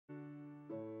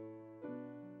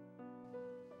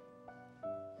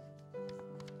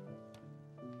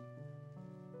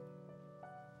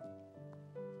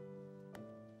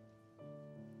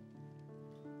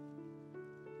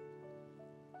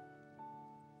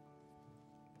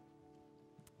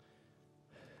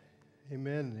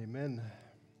Amen, amen.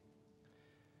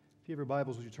 If you have your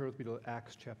Bibles, would you turn with me to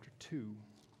Acts chapter 2?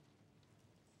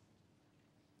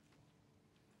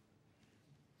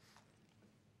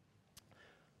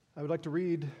 I would like to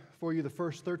read for you the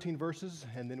first 13 verses,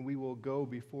 and then we will go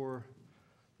before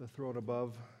the throne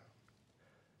above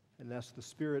and ask the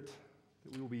Spirit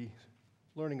that we will be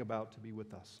learning about to be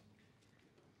with us.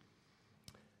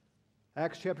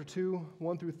 Acts chapter 2,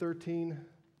 1 through 13.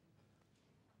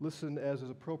 Listen as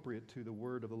is appropriate to the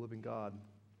word of the living God.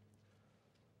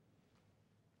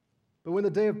 But when the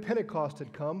day of Pentecost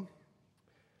had come,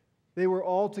 they were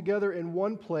all together in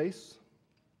one place,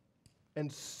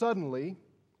 and suddenly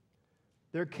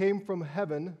there came from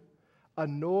heaven a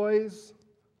noise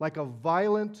like a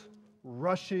violent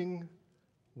rushing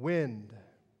wind,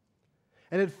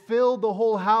 and it filled the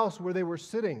whole house where they were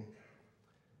sitting.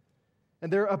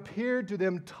 And there appeared to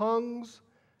them tongues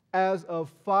as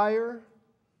of fire,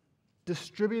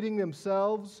 distributing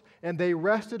themselves, and they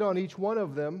rested on each one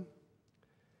of them,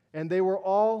 and they were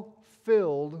all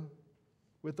filled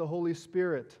with the Holy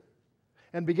Spirit,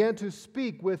 and began to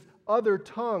speak with other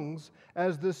tongues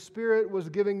as the Spirit was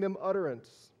giving them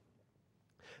utterance.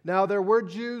 Now there were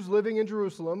Jews living in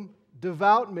Jerusalem,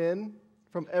 devout men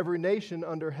from every nation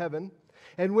under heaven,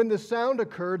 and when the sound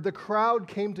occurred, the crowd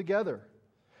came together,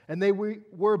 and they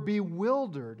were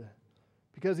bewildered,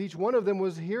 because each one of them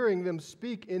was hearing them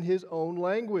speak in his own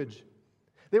language.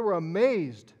 They were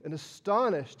amazed and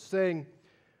astonished, saying,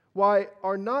 "Why,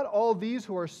 are not all these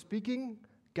who are speaking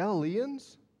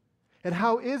Galileans? And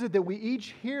how is it that we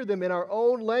each hear them in our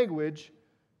own language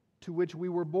to which we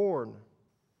were born?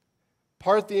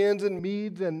 Parthians and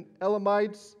Medes and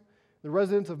Elamites, the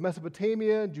residents of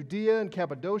Mesopotamia, and Judea and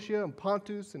Cappadocia and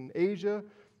Pontus and Asia,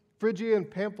 Phrygia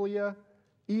and Pamphylia,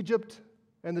 Egypt,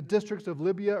 and the districts of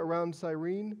Libya around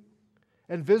Cyrene,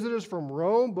 and visitors from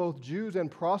Rome, both Jews and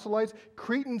proselytes,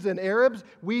 Cretans and Arabs,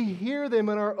 we hear them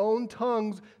in our own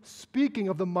tongues speaking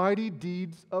of the mighty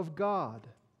deeds of God."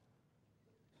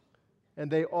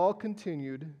 And they all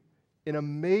continued in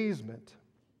amazement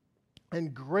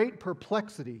and great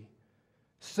perplexity,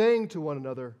 saying to one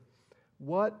another,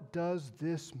 "What does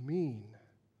this mean?"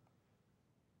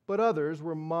 But others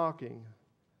were mocking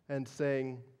and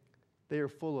saying, "They are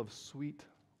full of sweet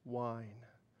wine."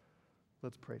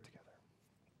 Let's pray together.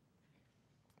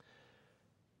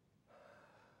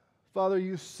 Father,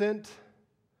 you sent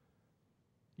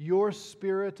your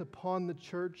Spirit upon the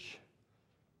church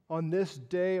on this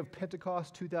day of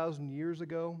Pentecost 2,000 years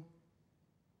ago,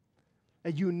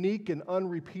 a unique and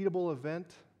unrepeatable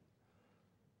event.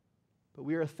 But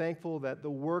we are thankful that the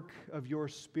work of your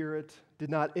Spirit did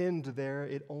not end there,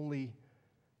 it only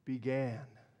began.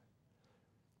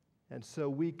 And so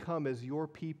we come as your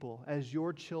people, as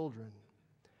your children,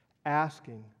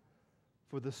 asking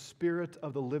for the Spirit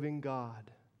of the living God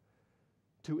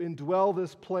to indwell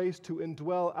this place, to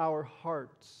indwell our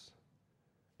hearts,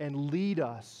 and lead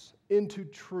us into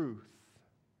truth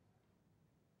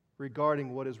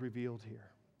regarding what is revealed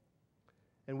here.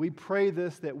 And we pray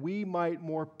this that we might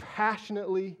more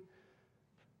passionately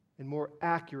and more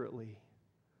accurately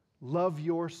love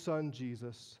your Son,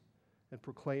 Jesus, and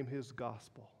proclaim his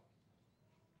gospel.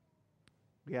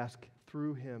 We ask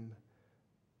through him,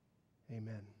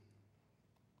 amen.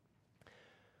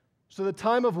 So the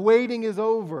time of waiting is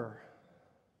over.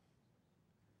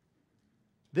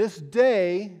 This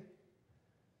day,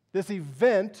 this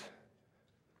event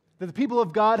that the people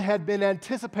of God had been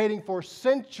anticipating for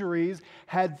centuries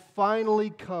had finally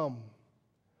come.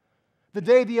 The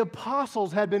day the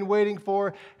apostles had been waiting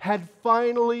for had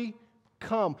finally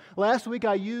come. Last week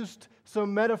I used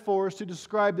some metaphors to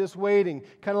describe this waiting,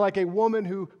 kind of like a woman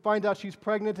who finds out she's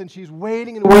pregnant and she's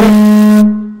waiting and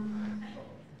waiting.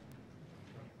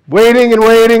 Waiting and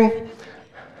waiting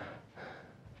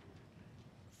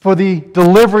for the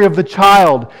delivery of the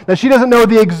child. Now, she doesn't know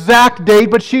the exact date,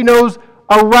 but she knows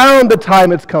around the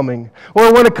time it's coming.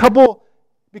 Or when a couple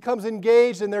becomes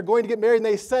engaged and they're going to get married and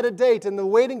they set a date, and the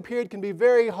waiting period can be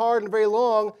very hard and very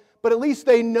long, but at least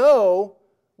they know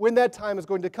when that time is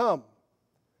going to come.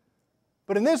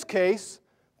 But in this case,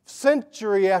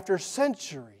 century after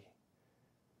century,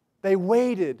 they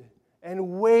waited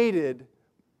and waited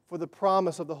for the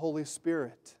promise of the Holy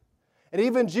Spirit. And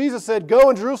even Jesus said, "Go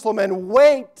in Jerusalem and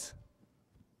wait."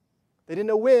 They didn't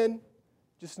know when,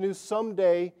 just knew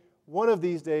someday, one of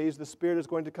these days, the Spirit is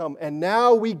going to come. And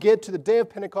now we get to the day of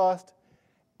Pentecost,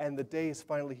 and the day is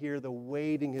finally here. The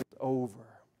waiting is over.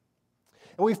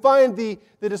 And we find the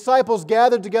disciples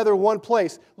gathered together in one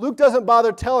place. Luke doesn't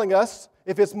bother telling us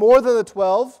if it's more than the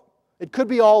 12. It could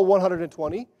be all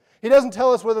 120. He doesn't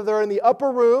tell us whether they're in the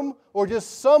upper room or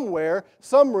just somewhere,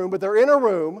 some room, but they're in a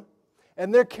room.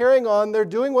 And they're carrying on. They're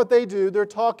doing what they do. They're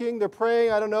talking. They're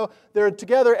praying. I don't know. They're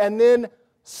together. And then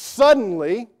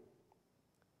suddenly,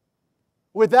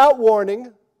 without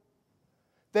warning,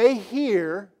 they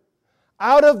hear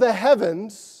out of the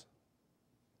heavens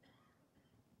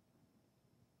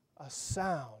a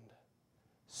sound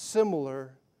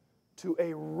similar to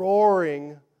a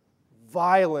roaring,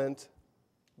 violent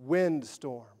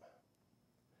windstorm.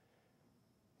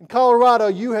 In Colorado,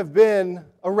 you have been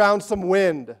around some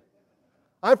wind.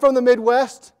 I'm from the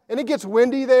Midwest, and it gets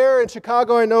windy there. In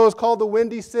Chicago, I know, is called the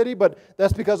Windy City, but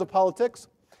that's because of politics.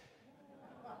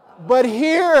 But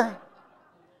here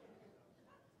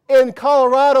in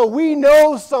Colorado, we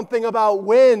know something about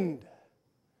wind.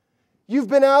 You've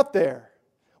been out there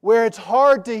where it's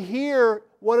hard to hear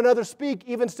one another speak,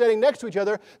 even standing next to each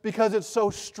other, because it's so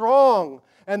strong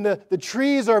and the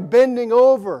trees are bending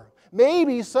over.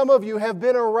 Maybe some of you have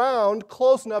been around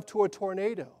close enough to a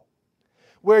tornado,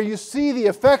 where you see the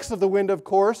effects of the wind, of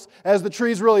course, as the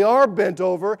trees really are bent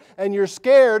over, and you're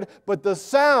scared, but the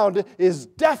sound is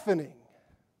deafening.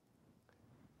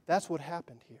 That's what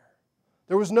happened here.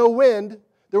 There was no wind,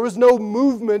 there was no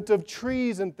movement of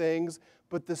trees and things,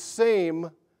 but the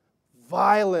same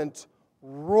violent,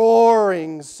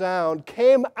 roaring sound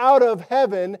came out of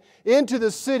heaven into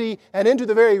the city and into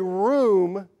the very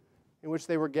room in which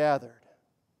they were gathered.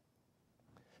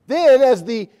 Then, as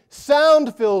the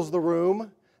sound fills the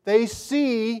room, they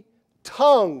see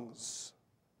tongues,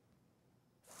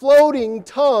 floating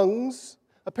tongues,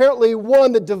 apparently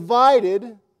one that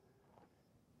divided,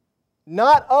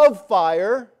 not of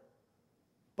fire,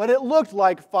 but it looked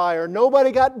like fire.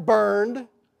 Nobody got burned,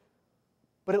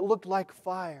 but it looked like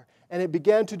fire. And it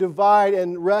began to divide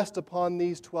and rest upon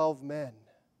these 12 men.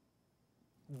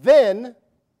 Then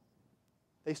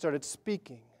they started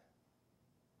speaking.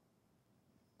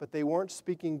 But they weren't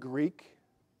speaking Greek.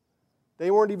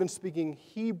 They weren't even speaking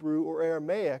Hebrew or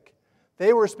Aramaic.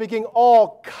 They were speaking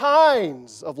all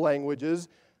kinds of languages,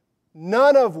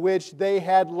 none of which they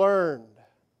had learned.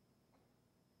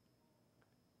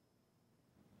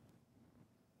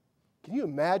 Can you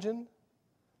imagine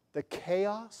the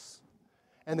chaos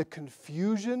and the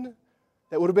confusion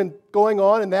that would have been going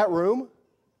on in that room?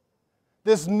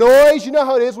 This noise, you know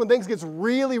how it is when things get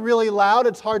really, really loud,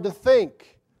 it's hard to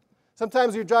think.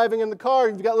 Sometimes you're driving in the car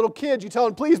and you've got little kids, you tell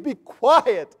them, please be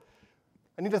quiet.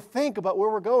 I need to think about where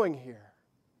we're going here.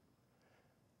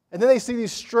 And then they see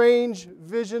these strange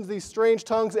visions, these strange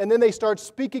tongues, and then they start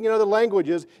speaking in other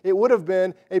languages. It would have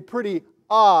been a pretty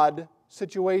odd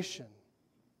situation.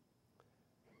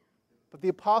 But the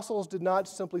apostles did not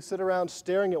simply sit around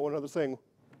staring at one another saying,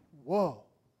 whoa.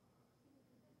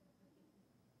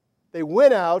 They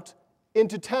went out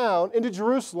into town, into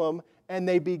Jerusalem, and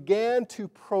they began to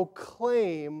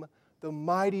proclaim the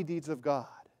mighty deeds of God.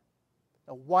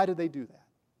 Now, why did they do that?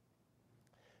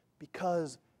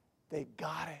 Because they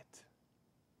got it.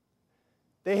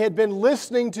 They had been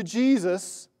listening to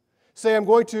Jesus say, I'm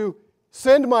going to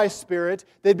send my Spirit.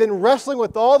 They'd been wrestling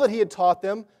with all that He had taught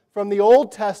them from the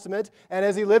Old Testament and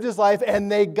as He lived His life,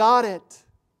 and they got it.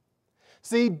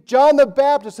 See, John the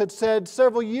Baptist had said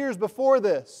several years before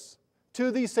this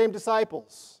to these same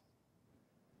disciples,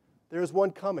 there is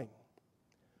one coming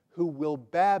who will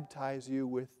baptize you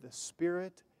with the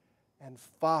Spirit and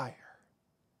fire.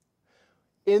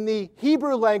 In the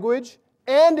Hebrew language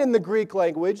and in the Greek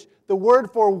language, the word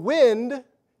for wind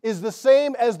is the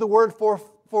same as the word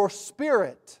for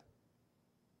spirit.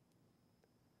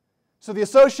 So the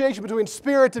association between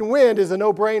spirit and wind is a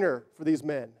no-brainer for these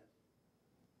men.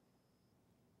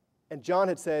 And John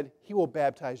had said, He will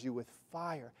baptize you with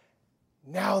fire.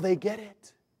 Now they get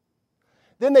it.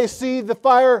 Then they see the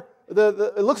fire,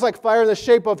 it looks like fire in the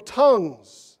shape of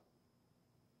tongues.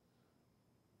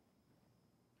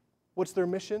 What's their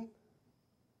mission?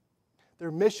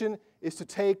 Their mission is to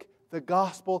take the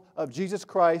gospel of Jesus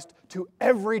Christ to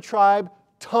every tribe,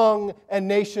 tongue, and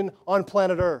nation on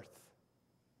planet Earth.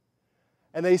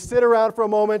 And they sit around for a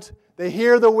moment, they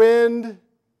hear the wind,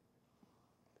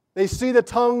 they see the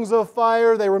tongues of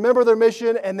fire, they remember their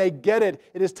mission, and they get it.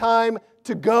 It is time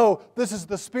to go. This is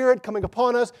the Spirit coming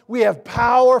upon us. We have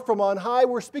power from on high.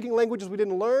 We're speaking languages we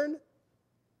didn't learn.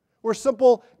 We're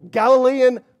simple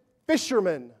Galilean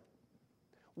fishermen.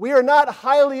 We are not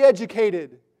highly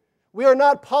educated. We are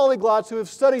not polyglots who have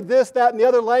studied this, that, and the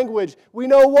other language. We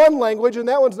know one language, and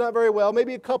that one's not very well,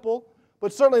 maybe a couple,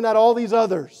 but certainly not all these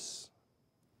others.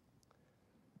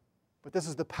 But this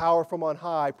is the power from on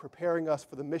high preparing us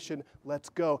for the mission. Let's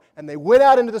go. And they went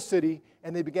out into the city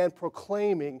and they began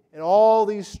proclaiming in all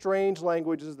these strange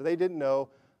languages that they didn't know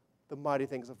the mighty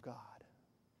things of God.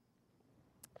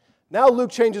 Now Luke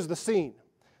changes the scene.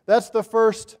 That's the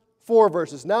first 4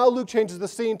 verses. Now Luke changes the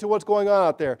scene to what's going on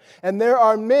out there. And there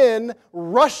are men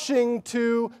rushing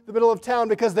to the middle of town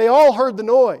because they all heard the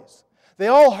noise. They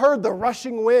all heard the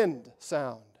rushing wind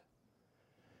sound.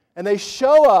 And they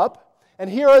show up, and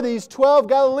here are these 12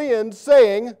 Galileans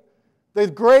saying the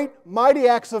great, mighty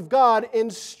acts of God in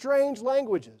strange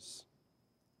languages.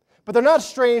 But they're not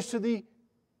strange to the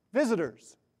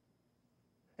visitors.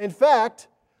 In fact,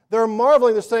 they're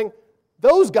marveling. They're saying,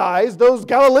 those guys, those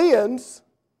Galileans,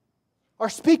 are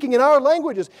speaking in our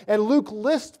languages. And Luke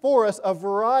lists for us a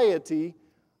variety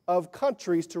of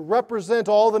countries to represent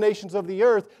all the nations of the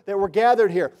earth that were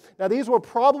gathered here. Now, these were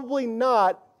probably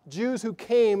not Jews who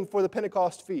came for the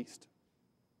Pentecost feast.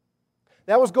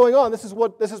 That was going on. This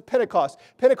is Pentecost.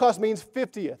 Pentecost means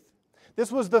 50th.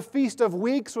 This was the Feast of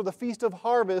Weeks or the Feast of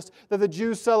Harvest that the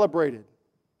Jews celebrated.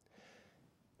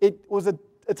 It was a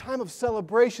time of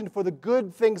celebration for the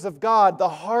good things of God, the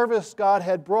harvest God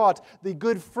had brought, the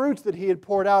good fruits that He had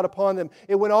poured out upon them.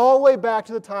 It went all the way back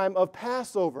to the time of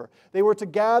Passover. They were to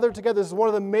gather together. This is one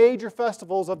of the major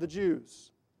festivals of the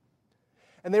Jews.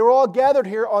 And they were all gathered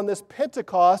here on this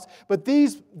Pentecost, but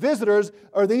these visitors,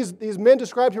 or these men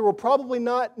described here, were probably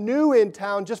not new in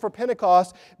town just for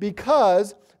Pentecost,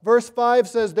 because verse 5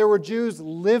 says there were Jews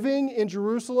living in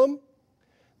Jerusalem.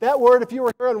 That word, if you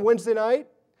were here on Wednesday night,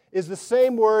 is the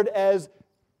same word as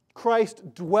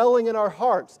Christ dwelling in our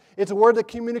hearts. It's a word that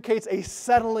communicates a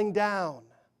settling down.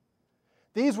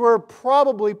 These were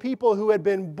probably people who had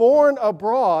been born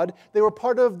abroad. They were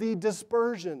part of the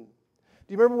dispersion.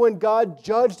 Do you remember when God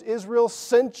judged Israel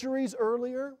centuries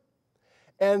earlier?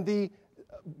 And the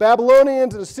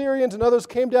Babylonians and Assyrians and others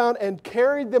came down and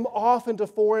carried them off into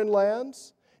foreign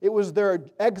lands. It was their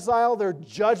exile, their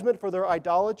judgment for their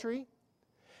idolatry.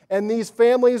 And these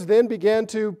families then began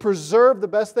to preserve the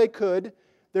best they could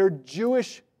their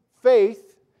Jewish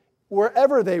faith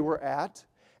wherever they were at.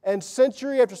 And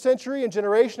century after century and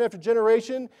generation after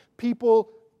generation,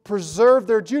 people preserved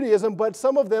their Judaism, but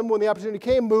some of them, when the opportunity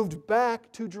came, moved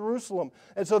back to Jerusalem.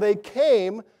 And so they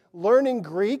came learning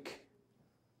Greek,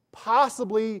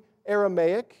 possibly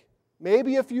Aramaic,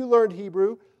 maybe a few learned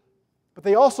Hebrew, but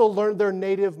they also learned their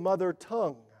native mother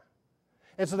tongue.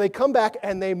 And so they come back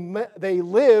and they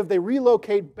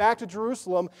relocate back to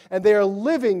Jerusalem, and they are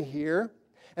living here,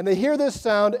 and they hear this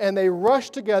sound, and they rush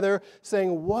together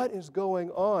saying, what is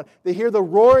going on? They hear the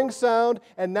roaring sound,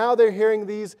 and now they're hearing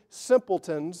these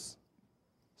simpletons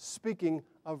speaking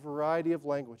a variety of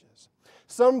languages.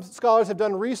 Some scholars have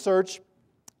done research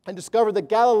and discovered that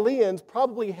Galileans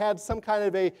probably had some kind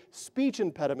of a speech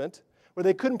impediment, where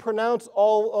they couldn't pronounce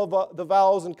all of the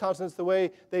vowels and consonants the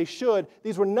way they should.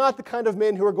 These were not the kind of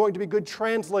men who were going to be good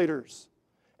translators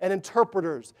and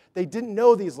interpreters. They didn't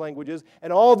know these languages,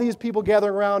 and all these people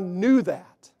gathering around knew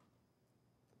that.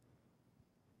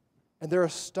 And they're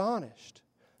astonished.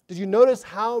 Did you notice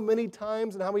how many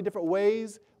times and how many different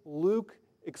ways Luke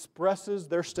expresses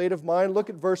their state of mind? Look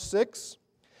at verse 6.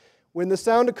 When the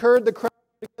sound occurred, the crowd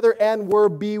came together and were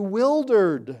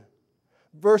bewildered.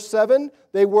 Verse 7,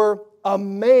 they were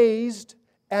amazed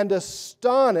and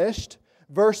astonished.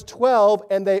 Verse 12,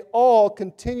 and they all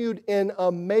continued in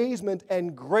amazement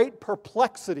and great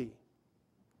perplexity.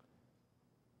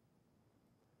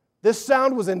 This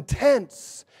sound was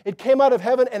intense. It came out of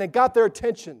heaven and it got their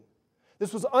attention.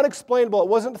 This was unexplainable. It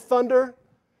wasn't thunder.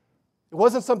 It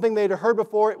wasn't something they'd heard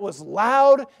before. It was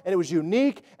loud and it was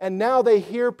unique. And now they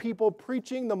hear people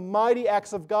preaching the mighty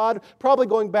acts of God, probably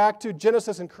going back to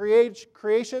Genesis and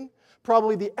creation,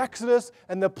 probably the Exodus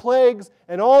and the plagues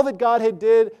and all that God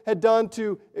had done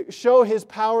to show His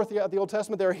power throughout the Old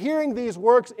Testament. They're hearing these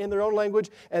works in their own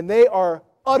language, and they are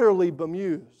utterly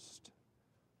bemused.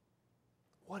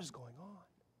 What is going on?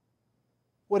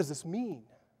 What does this mean?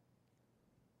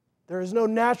 There is no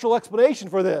natural explanation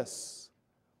for this.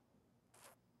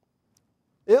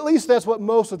 At least that's what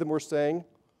most of them were saying.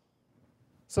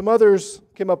 Some others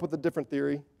came up with a different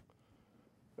theory.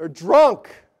 They're drunk.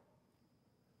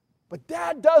 But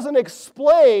that doesn't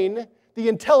explain the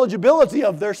intelligibility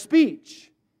of their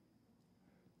speech.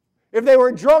 If they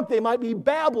were drunk, they might be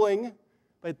babbling,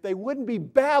 but they wouldn't be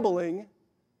babbling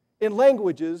in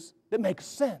languages that make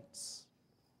sense.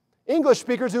 English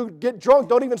speakers who get drunk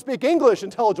don't even speak English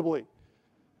intelligibly.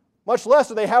 Much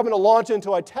less are they having to launch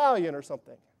into Italian or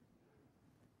something.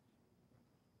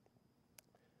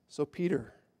 So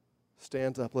Peter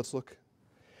stands up. Let's look.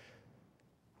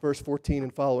 Verse 14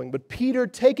 and following. But Peter,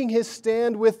 taking his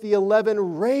stand with the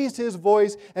 11, raised his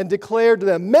voice and declared to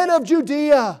them, Men of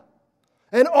Judea,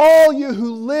 and all you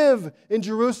who live in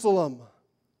Jerusalem,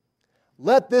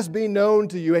 let this be known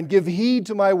to you, and give heed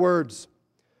to my words.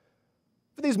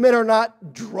 For these men are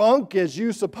not drunk as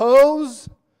you suppose,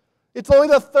 It's only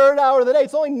the third hour of the day.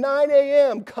 It's only 9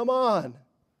 a.m. Come on.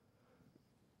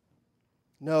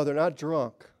 No, they're not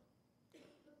drunk.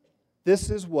 This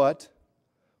is what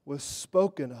was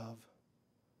spoken of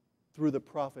through the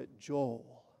prophet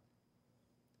Joel.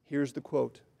 Here's the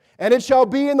quote. And it shall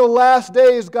be in the last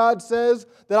days, God says,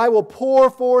 that I will pour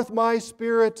forth my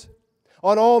Spirit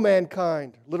on all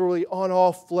mankind, literally on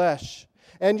all flesh.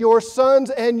 And your sons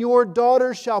and your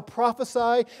daughters shall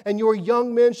prophesy, and your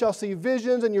young men shall see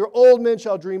visions, and your old men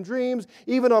shall dream dreams,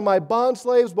 even on my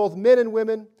bondslaves, both men and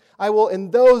women. I will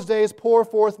in those days pour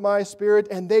forth my Spirit,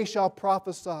 and they shall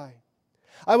prophesy.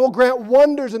 I will grant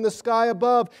wonders in the sky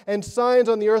above and signs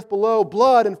on the earth below,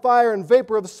 blood and fire and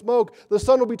vapor of smoke. The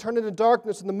sun will be turned into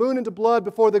darkness and the moon into blood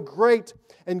before the great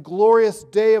and glorious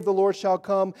day of the Lord shall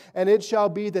come. And it shall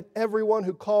be that everyone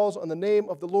who calls on the name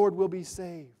of the Lord will be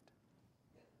saved.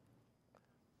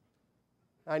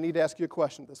 I need to ask you a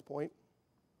question at this point.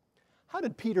 How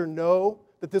did Peter know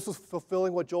that this was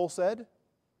fulfilling what Joel said?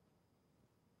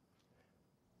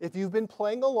 If you've been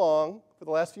playing along for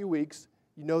the last few weeks,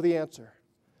 you know the answer.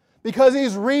 Because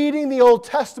he's reading the Old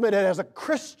Testament and as a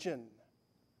Christian,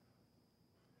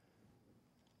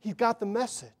 he got the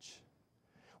message.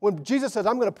 When Jesus says,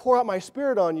 I'm going to pour out my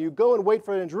Spirit on you, go and wait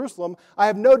for it in Jerusalem, I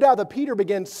have no doubt that Peter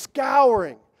began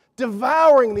scouring,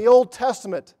 devouring the Old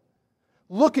Testament,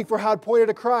 looking for how it pointed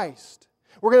to Christ.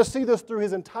 We're going to see this through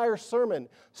his entire sermon.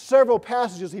 Several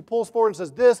passages he pulls forward and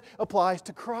says, this applies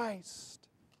to Christ.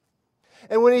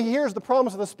 And when he hears the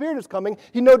promise of the Spirit is coming,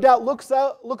 he no doubt looks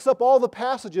up all the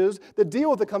passages that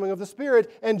deal with the coming of the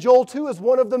Spirit, and Joel 2 is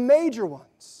one of the major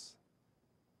ones.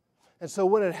 And so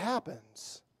when it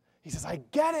happens, he says, I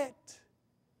get it.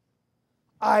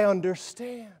 I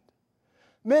understand.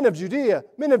 Men of Judea,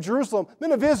 men of Jerusalem,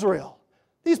 men of Israel,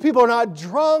 these people are not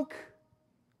drunk.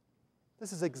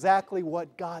 This is exactly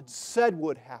what God said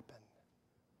would happen.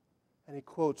 And he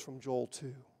quotes from Joel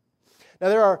 2. Now,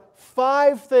 there are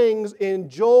 5 things in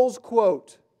Joel's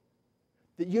quote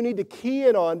that you need to key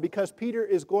in on because Peter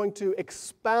is going to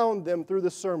expound them through the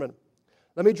sermon.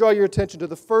 Let me draw your attention to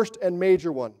the first and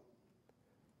major one.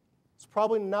 It's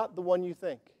probably not the one you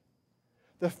think.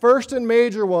 The first and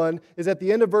major one is at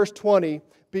the end of verse 20,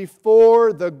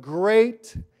 before the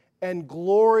great and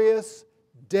glorious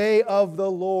day of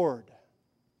the Lord.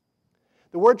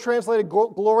 The word translated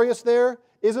glorious there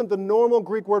isn't the normal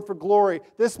Greek word for glory.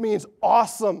 This means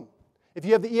awesome. If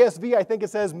you have the ESV, I think it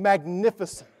says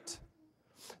magnificent.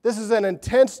 This is an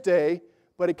intense day,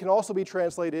 but it can also be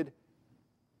translated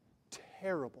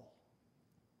terrible.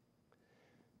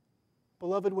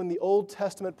 Beloved, when the Old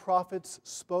Testament prophets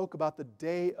spoke about the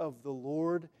day of the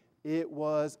Lord, it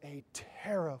was a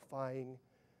terrifying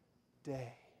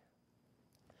day.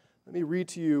 Let me read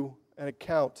to you an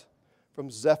account from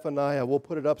Zephaniah. We'll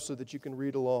put it up so that you can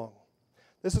read along.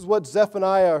 This is what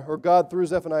Zephaniah, or God through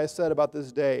Zephaniah, said about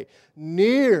this day.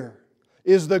 Near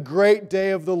is the great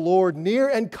day of the Lord, near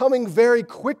and coming very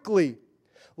quickly.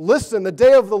 Listen, the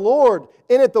day of the Lord,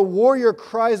 in it the warrior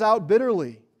cries out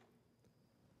bitterly.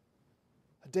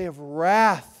 A day of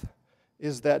wrath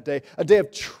is that day, a day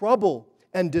of trouble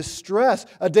and distress,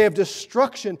 a day of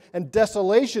destruction and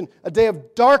desolation, a day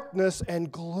of darkness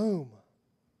and gloom.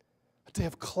 A day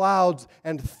of clouds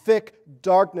and thick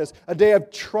darkness, a day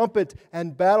of trumpet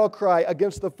and battle cry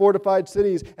against the fortified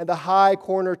cities and the high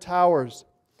corner towers.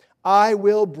 I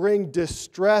will bring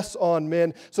distress on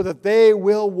men so that they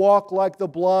will walk like the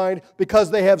blind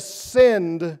because they have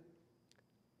sinned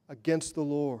against the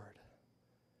Lord.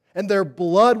 And their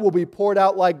blood will be poured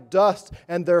out like dust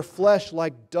and their flesh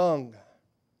like dung.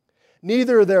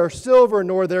 Neither their silver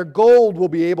nor their gold will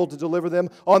be able to deliver them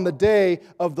on the day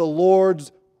of the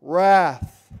Lord's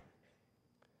wrath.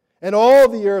 And all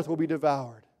the earth will be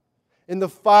devoured in the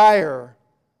fire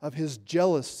of his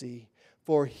jealousy,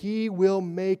 for he will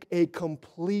make a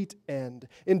complete end,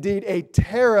 indeed a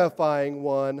terrifying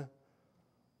one,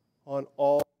 on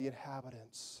all the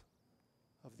inhabitants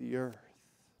of the earth.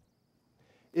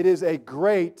 It is a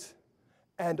great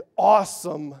and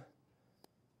awesome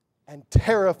and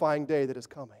terrifying day that is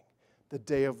coming, the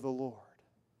day of the Lord.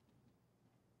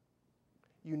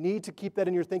 You need to keep that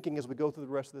in your thinking as we go through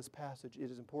the rest of this passage. It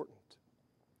is important.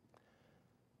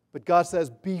 But God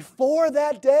says, before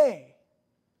that day,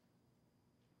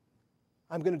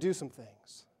 I'm going to do some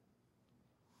things.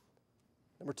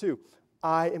 Number 2,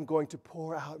 I am going to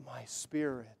pour out my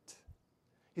Spirit.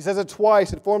 He says it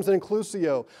twice. It forms an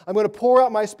inclusio. I'm going to pour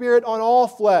out my Spirit on all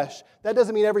flesh. That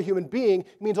doesn't mean every human being.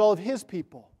 It means all of His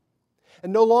people.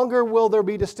 And no longer will there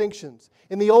be distinctions.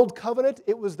 In the Old Covenant,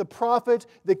 it was the prophet,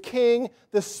 the king,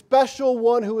 the special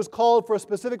one who was called for a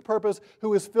specific purpose, who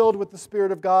was filled with the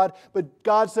Spirit of God. But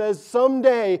God says,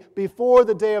 someday, before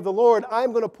the day of the Lord,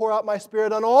 I'm going to pour out my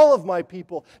Spirit on all of my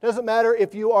people. Doesn't matter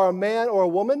if you are a man or a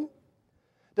woman.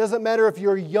 Doesn't matter if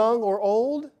you're young or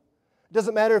old.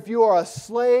 Doesn't matter if you are a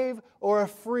slave or a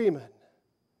freeman.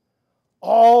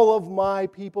 All of my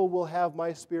people will have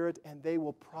my Spirit, and they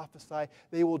will prophesy.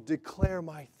 They will declare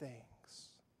my things.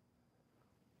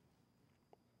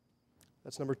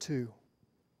 That's number 2.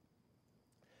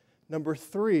 Number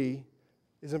 3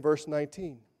 is in verse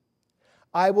 19.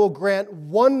 I will grant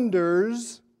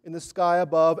wonders in the sky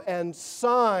above and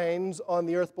signs on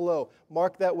the earth below.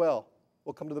 Mark that well.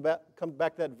 We'll come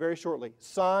back to that very shortly.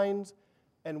 Signs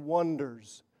and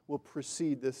wonders will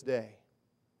precede this day.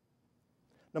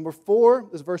 Number 4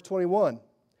 is verse 21.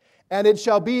 And it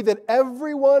shall be that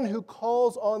everyone who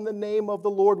calls on the name of the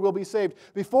Lord will be saved.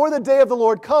 Before the day of the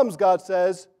Lord comes, God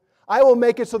says, I will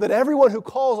make it so that everyone who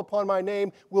calls upon my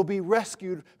name will be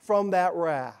rescued from that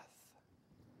wrath.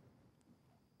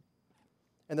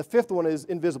 And the 5th one is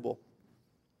invisible.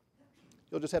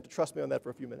 You'll just have to trust me on that for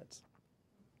a few minutes.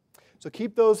 So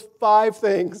keep those 5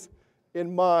 things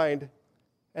in mind,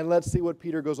 and let's see what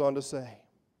Peter goes on to say.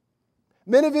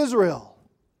 Men of Israel,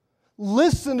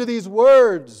 listen to these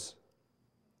words.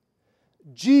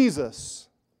 Jesus,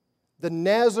 the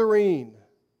Nazarene,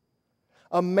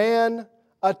 a man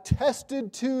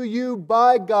attested to you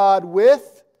by God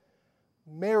with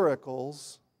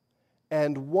miracles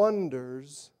and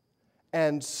wonders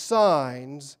and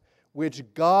signs which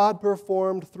God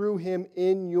performed through him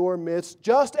in your midst,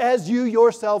 just as you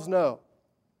yourselves know.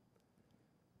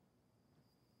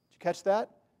 Did you catch that?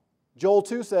 Joel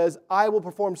 2 says, I will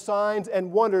perform signs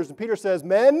and wonders. And Peter says,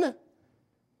 men,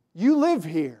 you live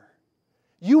here.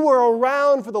 You were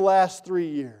around for the last 3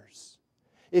 years.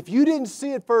 If you didn't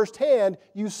see it firsthand,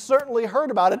 you certainly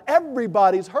heard about it.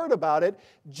 Everybody's heard about it.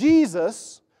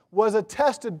 Jesus was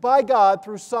attested by God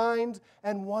through signs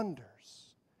and wonders.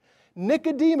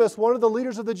 Nicodemus, one of the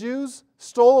leaders of the Jews,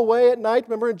 stole away at night,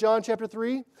 remember in John chapter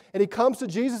 3? And he comes to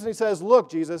Jesus and he says,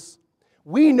 look, Jesus,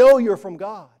 we know you're from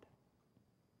God.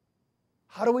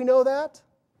 How do we know that?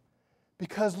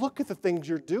 Because look at the things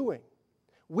you're doing.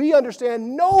 We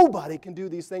understand nobody can do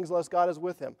these things unless God is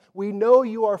with him. We know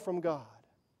you are from God.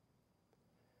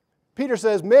 Peter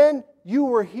says, men, you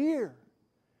were here.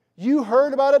 You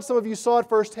heard about it. Some of you saw it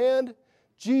firsthand.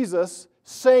 Jesus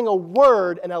saying a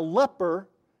word and a leper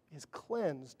is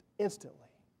cleansed instantly.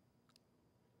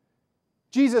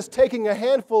 Jesus taking a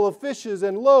handful of fishes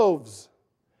and loaves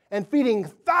and feeding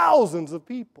thousands of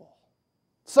people.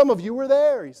 Some of you were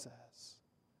there, he says.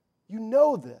 You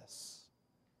know this.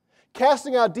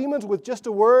 Casting out demons with just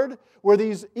a word, where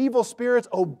these evil spirits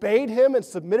obeyed him and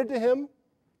submitted to him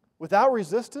without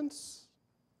resistance.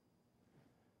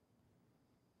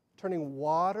 Turning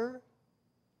water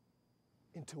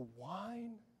into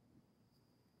wine.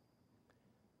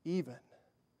 Even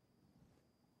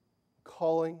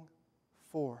calling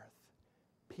forth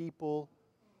people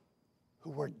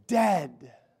who were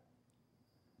dead,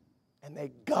 and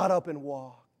they got up and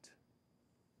walked.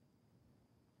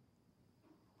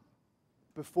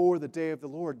 Before the day of the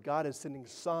Lord, God is sending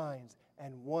signs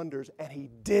and wonders, and he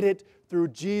did it through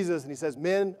Jesus. And he says,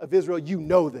 men of Israel, you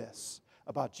know this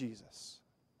about Jesus.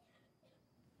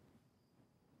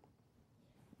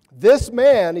 This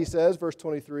man, he says, verse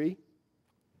 23,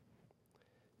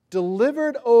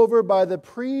 delivered over by the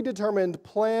predetermined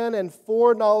plan and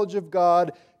foreknowledge of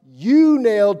God, you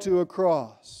nailed to a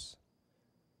cross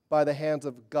by the hands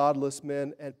of godless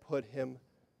men and put him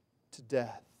to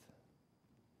death.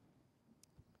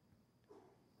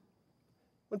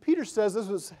 When Peter says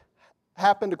this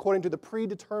happened according to the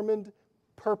predetermined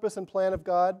purpose and plan of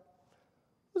God,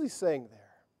 what is he saying there?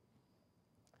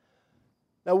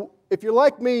 Now, if you're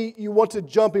like me, you want to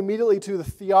jump immediately to the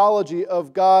theology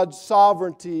of God's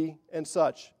sovereignty and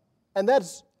such. And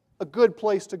that's a good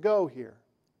place to go here.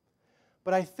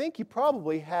 But I think he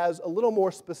probably has a little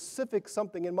more specific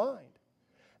something in mind.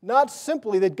 Not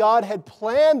simply that God had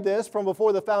planned this from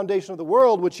before the foundation of the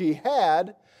world, which he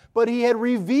had, but he had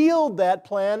revealed that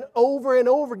plan over and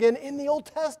over again in the Old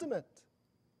Testament.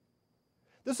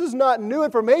 This is not new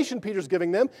information Peter's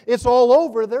giving them. It's all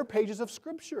over their pages of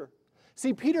Scripture.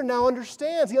 See, Peter now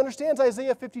understands. He understands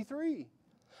Isaiah 53.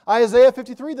 Isaiah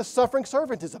 53, the suffering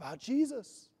servant, is about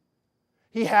Jesus.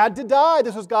 He had to die.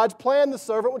 This was God's plan. The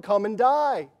servant would come and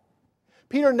die.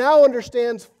 Peter now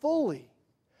understands fully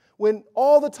when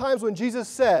all the times when Jesus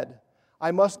said,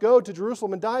 I must go to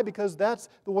Jerusalem and die because that's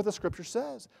what the Scripture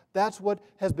says. That's what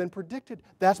has been predicted.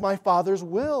 That's my Father's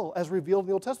will as revealed in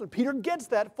the Old Testament. Peter gets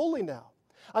that fully now.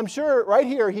 I'm sure right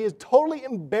here he is totally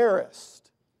embarrassed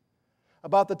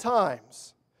about the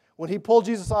times when he pulled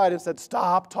Jesus aside and said,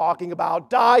 stop talking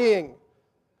about dying.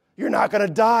 You're not going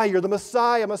to die. You're the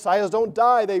Messiah. Messiahs don't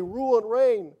die. They rule and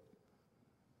reign.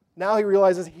 Now he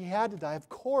realizes he had to die. Of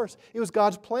course, it was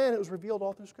God's plan. It was revealed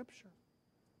all through Scripture.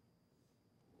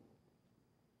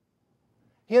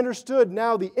 He understood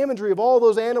now the imagery of all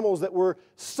those animals that were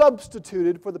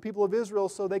substituted for the people of Israel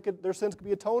so their sins could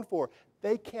be atoned for.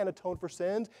 They can't atone for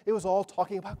sins. It was all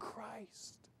talking about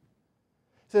Christ.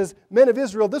 It says, men of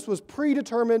Israel, this was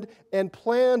predetermined and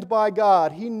planned by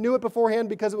God. He knew it beforehand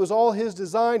because it was all His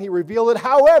design. He revealed it.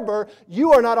 However,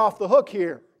 you are not off the hook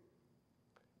here.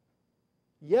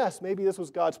 Yes, maybe this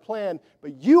was God's plan,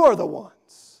 but you are the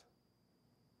ones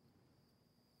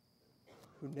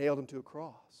who nailed Him to a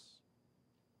cross.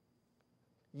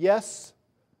 Yes,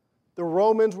 the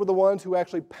Romans were the ones who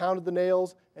actually pounded the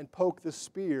nails and poked the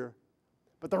spear.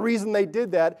 But the reason they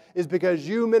did that is because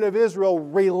you men of Israel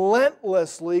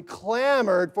relentlessly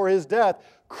clamored for His death.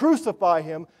 Crucify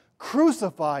Him,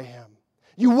 crucify Him.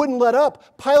 You wouldn't let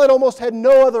up. Pilate almost had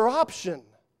no other option.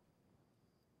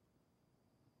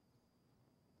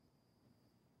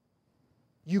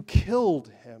 You killed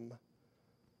Him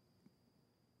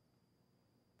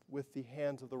with the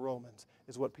hands of the Romans,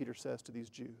 is what Peter says to these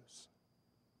Jews.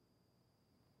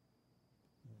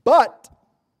 But,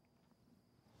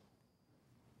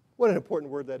 what an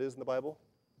important word that is in the Bible.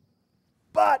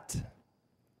 But,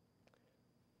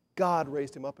 God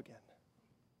raised Him up again.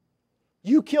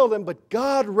 You killed Him, but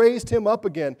God raised Him up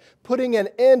again, putting an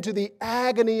end to the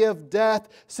agony of death,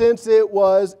 since it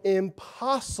was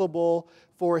impossible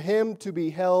for Him to be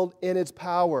held in its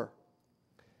power.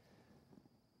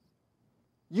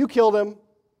 You killed Him.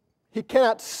 He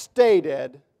cannot stay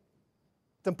dead.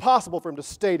 It's impossible for Him to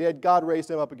stay dead. God raised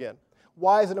Him up again.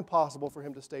 Why is it impossible for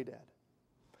Him to stay dead?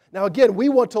 Now again, we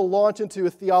want to launch into a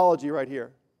theology right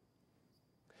here.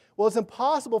 Well, it's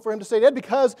impossible for Him to stay dead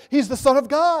because He's the Son of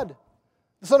God.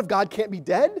 The Son of God can't be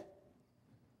dead.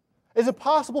 It's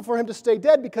impossible for Him to stay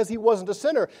dead because He wasn't a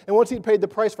sinner. And once He paid the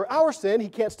price for our sin, He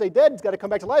can't stay dead. He's got to come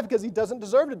back to life because He doesn't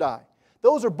deserve to die.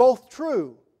 Those are both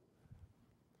true.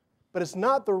 But it's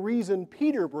not the reason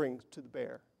Peter brings to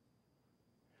bear.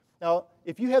 Now,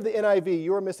 if you have the NIV,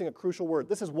 you are missing a crucial word.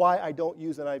 This is why I don't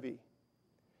use NIV.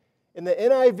 In the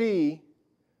NIV,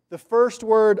 the first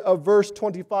word of verse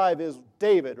 25 is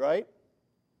David, right?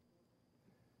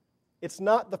 It's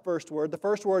not the first word. The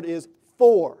first word is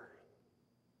for.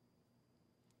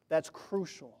 That's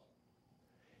crucial.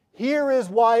 Here is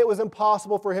why it was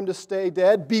impossible for Him to stay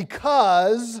dead,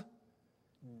 because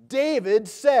David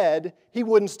said He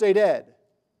wouldn't stay dead.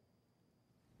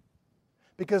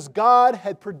 Because God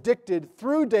had predicted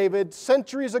through David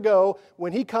centuries ago,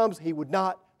 when He comes, He would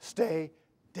not stay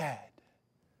dead.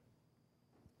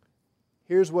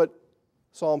 Here's what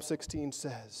Psalm 16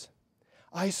 says.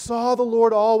 I saw the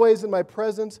Lord always in my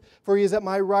presence, for He is at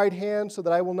my right hand, so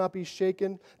that I will not be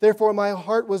shaken. Therefore my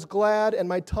heart was glad, and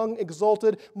my tongue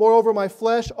exulted. Moreover, my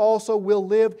flesh also will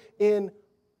live in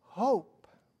hope.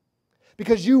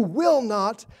 Because you will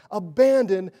not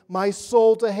abandon my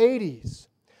soul to Hades,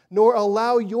 nor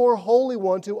allow your Holy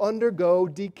One to undergo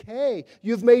decay.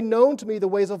 You've made known to me the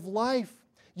ways of life.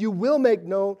 You will make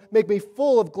me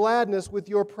full of gladness with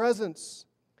your presence.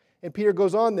 And Peter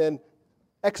goes on then,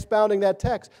 expounding that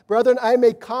text. Brethren, I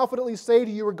may confidently say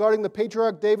to you regarding the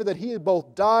patriarch David that he had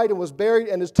both died and was buried,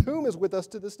 and his tomb is with us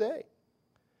to this day.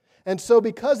 And so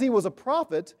because he was a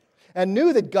prophet, and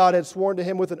knew that God had sworn to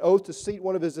him with an oath to seat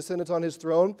one of his descendants on his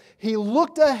throne, he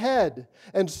looked ahead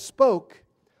and spoke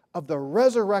of the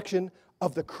resurrection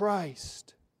of the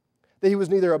Christ, that He was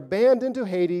neither abandoned to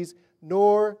Hades,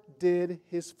 nor did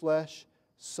His flesh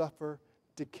suffer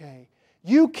decay.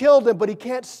 You killed Him, but He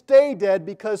can't stay dead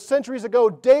because centuries ago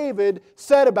David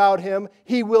said about Him,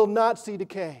 He will not see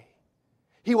decay.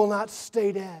 He will not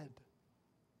stay dead.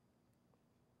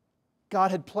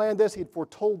 God had planned this. He had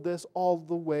foretold this all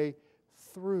the way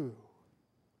through.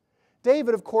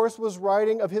 David, of course, was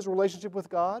writing of his relationship with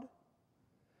God,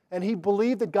 and he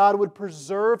believed that God would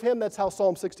preserve him. That's how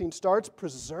Psalm 16 starts,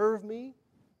 preserve me.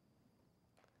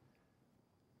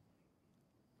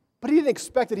 But he didn't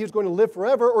expect that he was going to live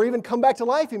forever or even come back to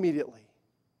life immediately.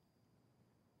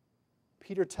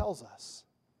 Peter tells us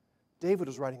David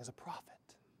was writing as a prophet,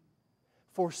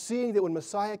 foreseeing that when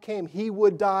Messiah came, He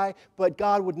would die, but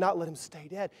God would not let Him stay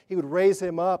dead. He would raise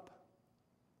Him up.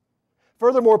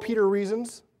 Furthermore, Peter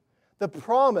reasons, the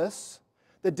promise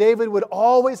that David would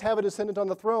always have a descendant on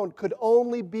the throne could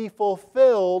only be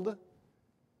fulfilled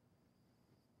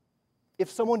if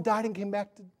someone died and came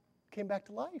back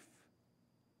to life.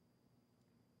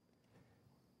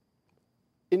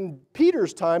 In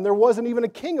Peter's time, there wasn't even a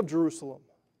king of Jerusalem.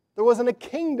 There wasn't a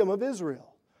kingdom of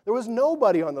Israel. There was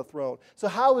nobody on the throne. So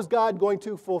how is God going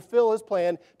to fulfill His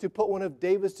plan to put one of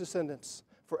David's descendants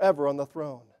forever on the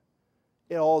throne?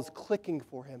 It all is clicking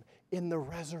for Him in the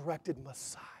resurrected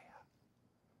Messiah.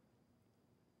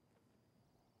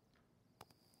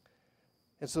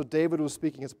 And so David was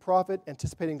speaking as a prophet,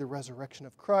 anticipating the resurrection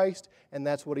of Christ, and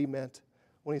that's what he meant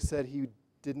when he said he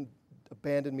didn't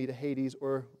abandon me to Hades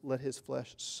or let His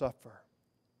flesh suffer.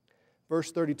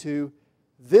 Verse 32,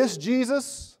 this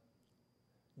Jesus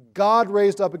God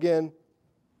raised up again,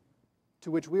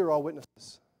 to which we are all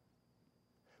witnesses.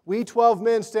 We 12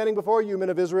 men standing before you, men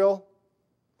of Israel,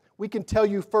 we can tell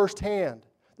you firsthand.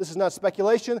 This is not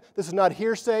speculation. This is not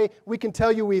hearsay. We can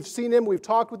tell you we've seen Him, we've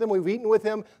talked with Him, we've eaten with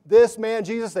Him. This man,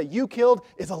 Jesus, that you killed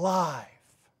is alive.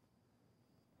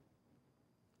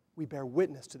 We bear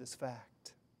witness to this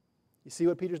fact. You see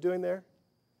what Peter's doing there?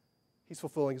 He's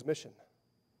fulfilling his mission.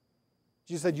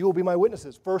 Jesus said, you will be my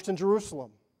witnesses, first in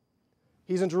Jerusalem.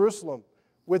 He's in Jerusalem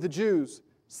with the Jews,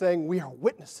 saying we are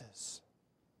witnesses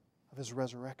of His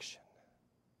resurrection.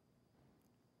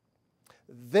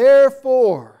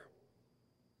 Therefore,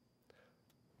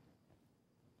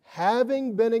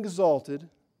 having been exalted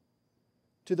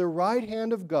to the right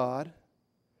hand of God,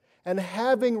 and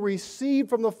having received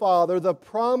from the Father the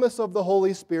promise of the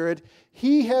Holy Spirit,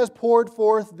 He has poured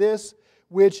forth this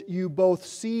which you both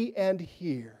see and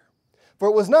hear. For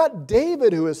it was not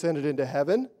David who ascended into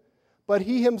heaven, but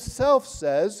he himself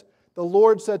says, the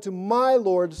Lord said to my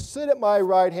Lord, sit at my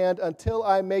right hand until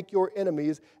I make your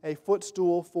enemies a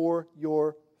footstool for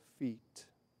your feet.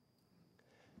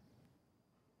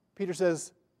 Peter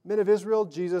says, men of Israel,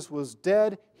 Jesus was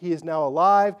dead, He is now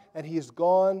alive, and He is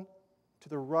gone to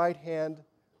the right hand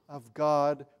of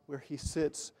God where He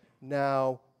sits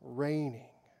now reigning.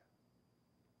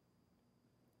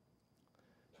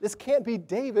 This can't be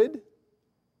David.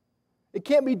 It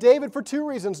can't be David for two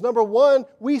reasons. Number one,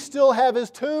 we still have his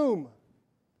tomb.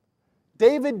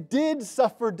 David did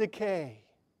suffer decay.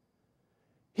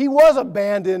 He was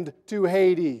abandoned to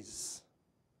Hades.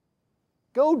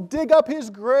 Go dig up his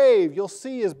grave. You'll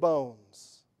see his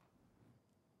bones.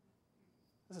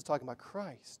 This is talking about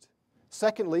Christ.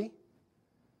 Secondly,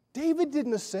 David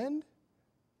didn't ascend.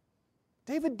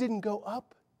 David didn't go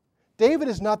up. David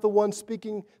is not the one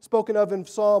spoken of in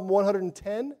Psalm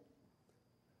 110.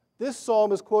 This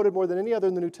psalm is quoted more than any other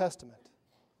in the New Testament.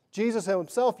 Jesus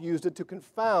Himself used it to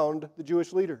confound the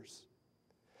Jewish leaders.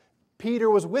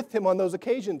 Peter was with Him on those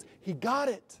occasions. He got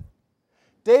it.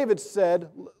 David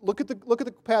said, look at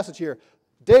the passage here.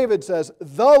 David says,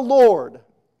 the Lord,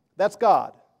 that's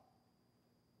God.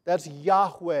 That's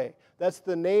Yahweh. That's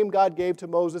the name God gave to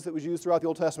Moses that was used throughout the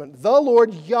Old Testament. The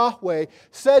Lord Yahweh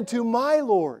said to my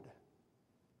Lord.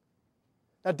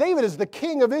 Now David is the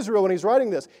king of Israel when he's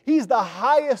writing this. He's the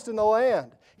highest in the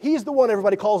land. He's the one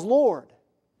everybody calls Lord.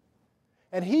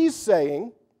 And he's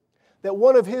saying that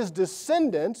one of his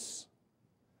descendants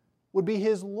would be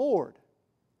his Lord.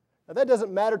 Now that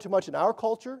doesn't matter too much in our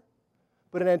culture,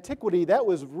 but in antiquity that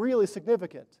was really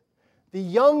significant. The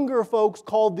younger folks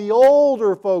called the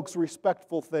older folks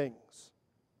respectful things.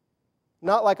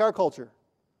 Not like our culture.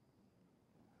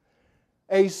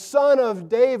 A son of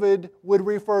David would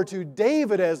refer to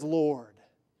David as Lord.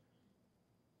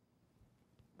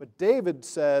 But David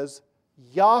says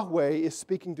Yahweh is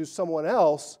speaking to someone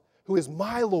else who is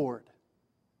my Lord.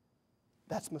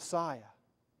 That's Messiah.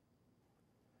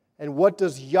 And what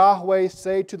does Yahweh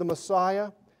say to the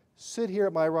Messiah? Sit here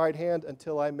at my right hand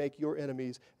until I make your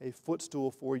enemies a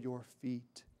footstool for your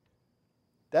feet.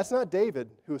 That's not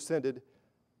David who ascended.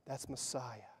 That's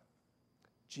Messiah,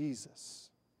 Jesus.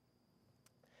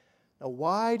 Now,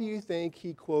 why do you think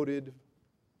he quoted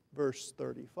verse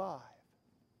 35?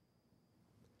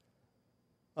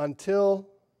 Until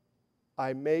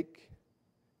I make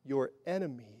your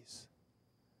enemies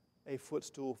a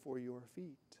footstool for your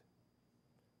feet.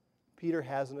 Peter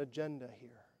has an agenda here.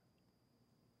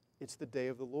 It's the day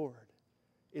of the Lord.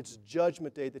 It's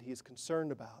Judgment Day that he's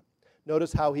concerned about.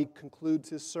 Notice how he concludes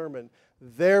his sermon.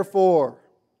 Therefore,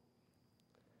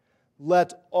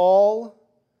 let all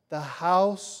the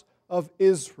house of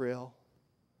Israel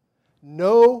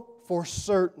know for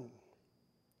certain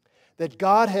that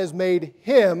God has made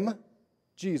Him,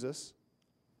 Jesus,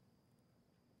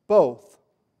 both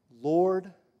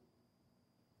Lord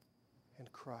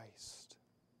and Christ.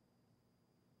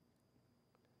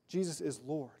 Jesus is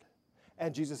Lord,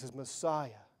 and Jesus is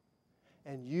Messiah,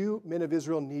 And you, men of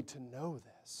Israel, need to know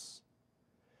this,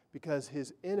 because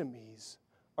his enemies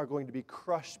are going to be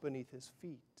crushed beneath his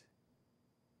feet.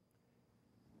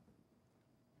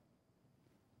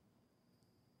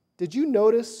 Did you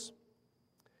notice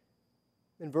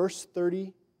in verse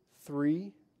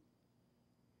 33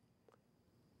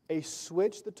 a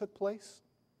switch that took place?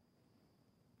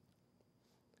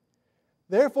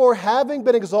 Therefore, having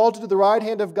been exalted to the right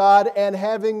hand of God and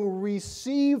having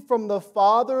received from the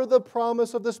Father the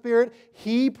promise of the Spirit,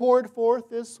 he poured forth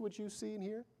this which you see and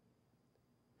hear.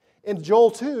 In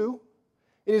Joel 2,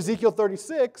 in Ezekiel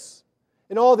 36,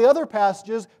 in all the other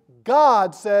passages,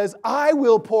 God says, I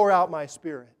will pour out my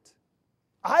Spirit.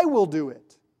 I will do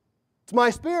it. It's my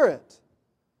Spirit.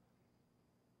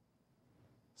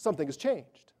 Something has changed.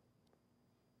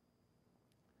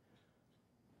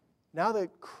 Now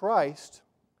that Christ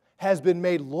has been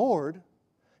made Lord,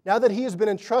 now that He has been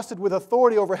entrusted with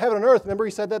authority over heaven and earth, remember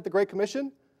He said that at the Great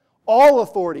Commission? All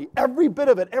authority, every bit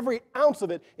of it, every ounce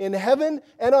of it, in heaven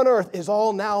and on earth is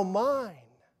all now mine.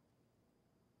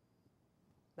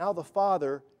 Now the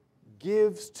Father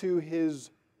gives to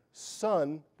His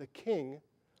Son, the King,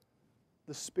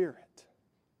 the Spirit,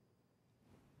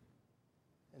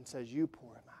 and says, you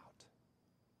pour Him out.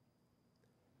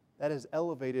 That has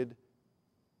elevated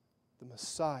the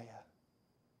Messiah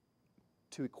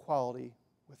to equality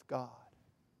with God.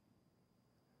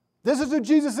 This is who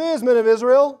Jesus is, men of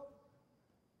Israel.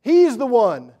 He's the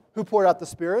one who poured out the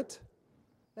Spirit.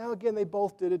 Now again, they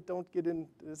both did it. Don't get in.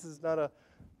 This is not a...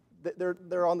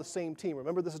 They're on the same team.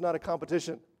 Remember, this is not a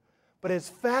competition. But it's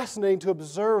fascinating to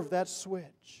observe that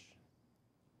switch.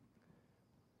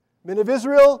 Men of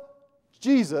Israel,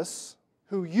 Jesus,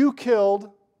 who you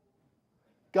killed,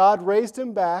 God raised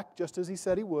Him back, just as He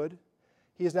said He would.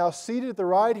 He is now seated at the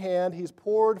right hand. He's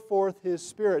poured forth His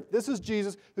Spirit. This is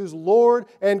Jesus, who's Lord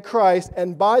and Christ.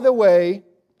 And by the way,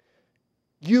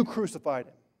 you crucified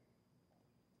Him.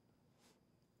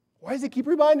 Why does He keep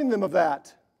reminding them of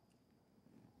that?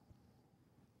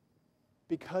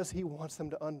 Because He wants them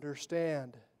to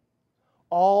understand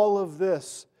all of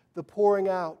this, the pouring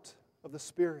out of the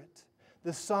Spirit,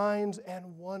 the signs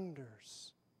and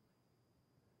wonders,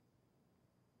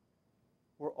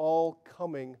 were all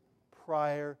coming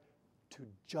prior to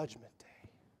Judgment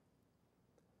Day.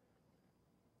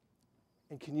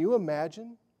 And can you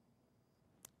imagine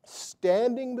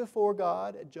standing before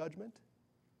God at judgment?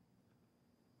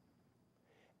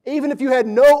 Even if you had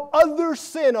no other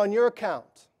sin on your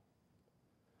account,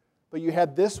 but you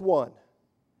had this one,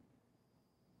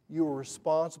 you were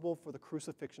responsible for the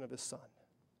crucifixion of His Son.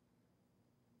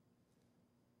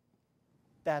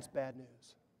 That's bad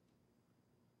news.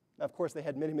 Now, of course, they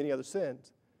had many, many other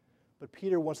sins. But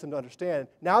Peter wants them to understand,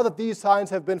 now that these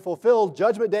signs have been fulfilled,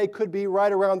 Judgment Day could be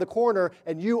right around the corner,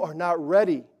 and you are not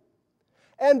ready.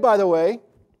 And by the way,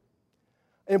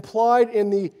 implied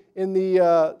in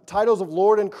the titles of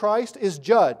Lord and Christ is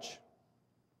Judge.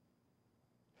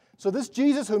 So this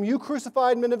Jesus whom you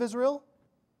crucified, men of Israel,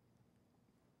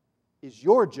 is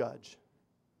your judge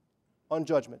on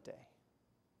Judgment Day.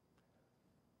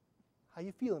 How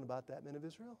you feeling about that, men of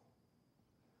Israel?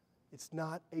 It's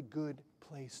not a good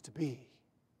place to be.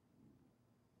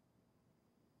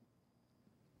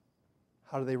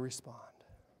 How do they respond?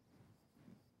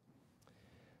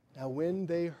 Now, when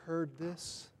they heard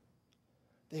this,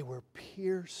 they were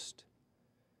pierced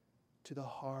to the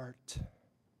heart.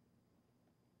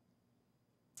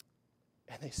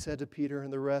 And they said to Peter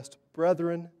and the rest,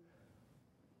 brethren,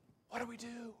 what do we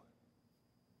do?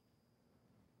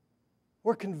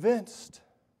 We're convinced.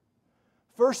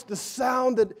 First, the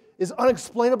sound that is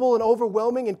unexplainable and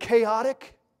overwhelming and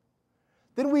chaotic.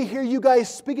 Then we hear you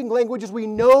guys speaking languages we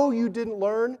know you didn't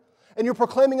learn, and you're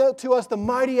proclaiming to us the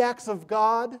mighty acts of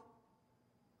God.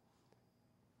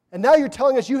 And now you're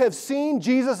telling us you have seen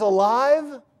Jesus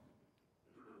alive,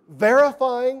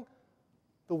 verifying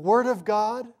the Word of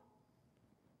God.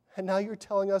 And now you're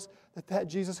telling us that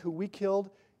Jesus who we killed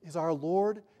is our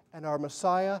Lord and our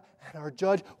Messiah and our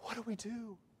Judge. What do we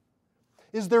do?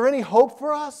 Is there any hope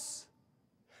for us?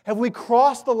 Have we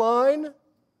crossed the line?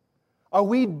 Are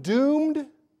we doomed to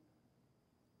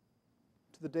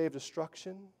the day of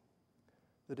destruction,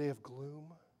 the day of gloom,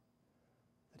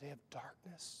 the day of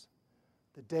darkness,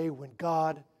 the day when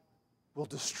God will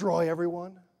destroy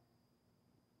everyone?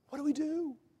 What do we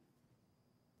do?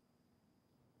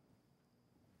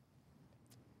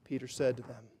 Peter said to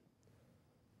them,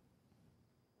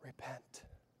 repent.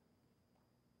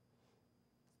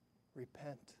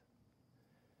 Repent.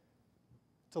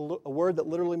 It's a word that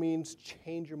literally means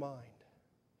change your mind.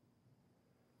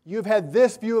 You've had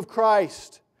this view of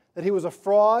Christ, that He was a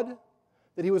fraud,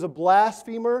 that He was a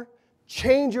blasphemer.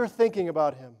 Change your thinking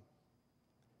about Him.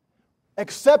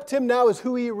 Accept Him now as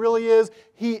who He really is.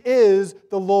 He is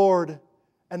the Lord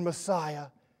and Messiah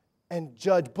and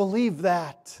Judge. Believe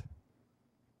that.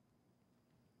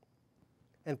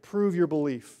 And prove your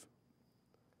belief.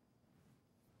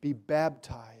 Be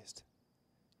baptized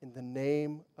in the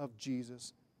name of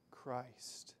Jesus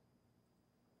Christ.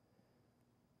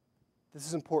 This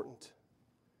is important.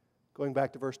 Going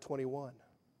back to verse 21.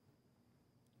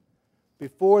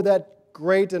 Before that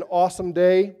great and awesome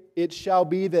day, it shall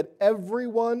be that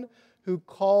everyone who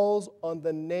calls on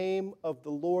the name of the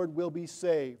Lord will be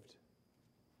saved.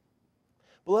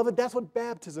 Beloved, that's what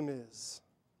baptism is.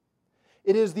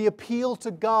 It is the appeal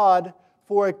to God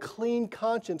for a clean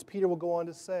conscience, Peter will go on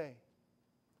to say.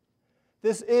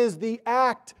 This is the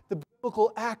act, the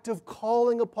biblical act of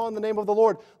calling upon the name of the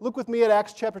Lord. Look with me at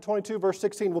Acts chapter 22, verse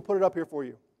 16. We'll put it up here for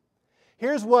you.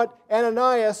 Here's what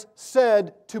Ananias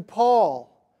said to Paul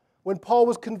when Paul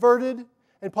was converted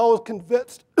and Paul was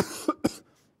convinced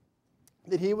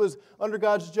that he was under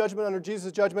God's judgment, under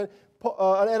Jesus' judgment.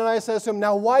 Ananias says to him,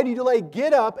 "Now why do you delay?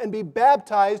 Get up and be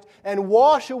baptized and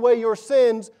wash away your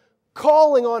sins,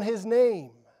 calling on His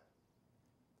name."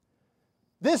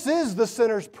 This is the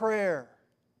sinner's prayer.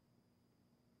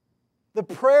 The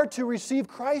prayer to receive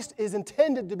Christ is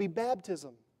intended to be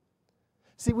baptism.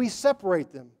 See, we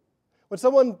separate them. When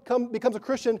someone becomes a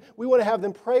Christian, we want to have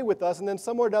them pray with us, and then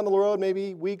somewhere down the road,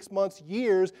 maybe weeks, months,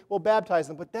 years, we'll baptize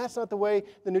them. But that's not the way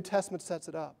the New Testament sets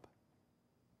it up.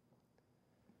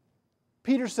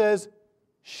 Peter says,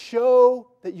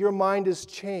 show that your mind is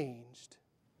changed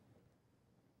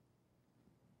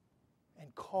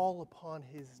and call upon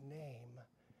His name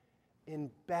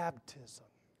in baptism.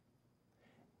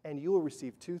 And you will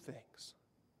receive two things.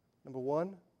 Number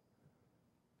one,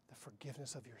 the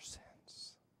forgiveness of your sins.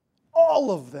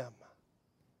 All of them.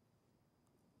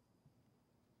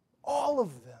 All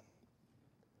of them.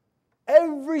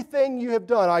 Everything you have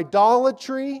done,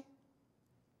 idolatry,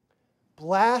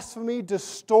 blasphemy,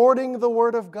 distorting the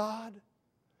Word of God,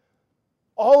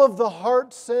 all of the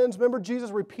heart sins. Remember,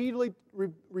 Jesus repeatedly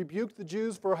rebuked the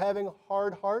Jews for having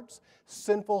hard hearts,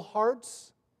 sinful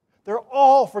hearts. They're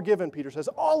all forgiven, Peter says,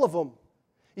 all of them.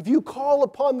 If you call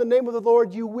upon the name of the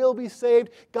Lord, you will be saved.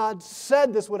 God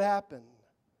said this would happen.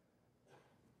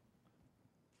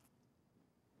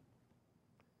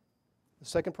 The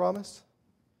second promise,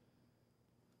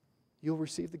 you'll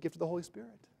receive the gift of the Holy Spirit.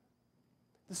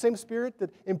 The same Spirit that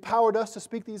empowered us to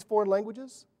speak these foreign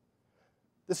languages.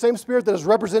 The same Spirit that is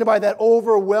represented by that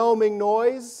overwhelming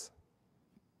noise.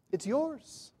 It's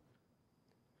yours.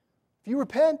 If you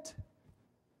repent,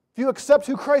 if you accept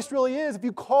who Christ really is, if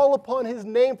you call upon His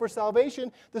name for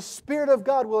salvation, the Spirit of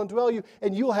God will indwell you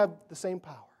and you'll have the same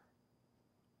power.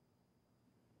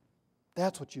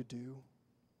 That's what you do.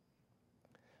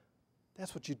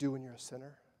 That's what you do when you're a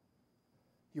sinner.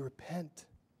 You repent,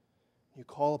 you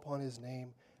call upon His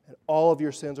name, and all of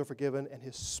your sins are forgiven, and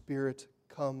His Spirit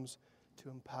comes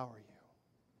to empower you.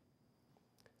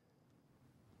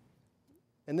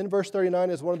 And then verse 39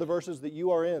 is one of the verses that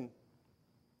you are in.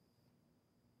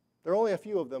 There are only a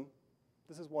few of them.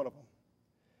 This is one of them.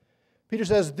 Peter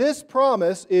says, "This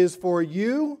promise is for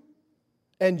you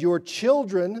and your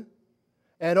children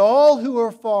and all who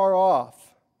are far off,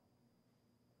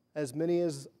 as many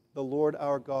as the Lord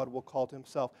our God will call to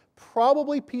Himself."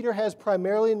 Probably Peter has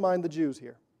primarily in mind the Jews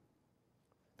here,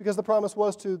 because the promise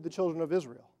was to the children of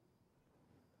Israel.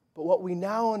 But what we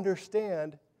now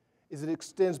understand is it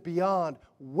extends beyond,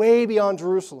 way beyond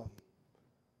Jerusalem,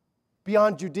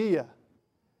 beyond Judea,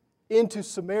 into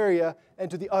Samaria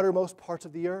and to the uttermost parts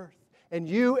of the earth. And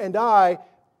you and I,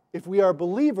 if we are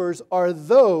believers, are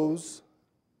those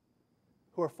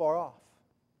who are far off,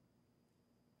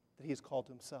 that He has called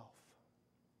to Himself.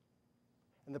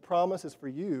 And the promise is for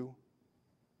you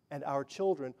and our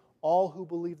children. All who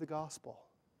believe the gospel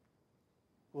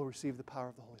will receive the power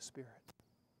of the Holy Spirit.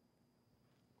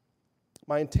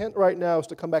 My intent right now is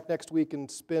to come back next week and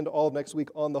spend all of next week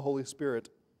on the Holy Spirit.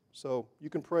 So you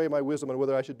can pray my wisdom on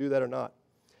whether I should do that or not.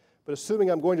 But assuming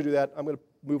I'm going to do that, I'm going to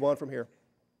move on from here.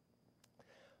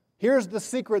 Here's the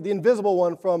secret, the invisible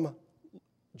one from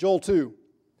Joel 2.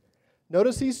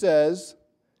 Notice he says,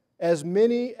 "As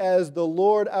many as the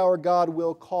Lord our God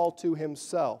will call to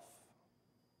Himself."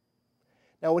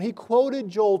 Now, when he quoted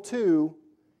Joel 2,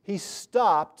 he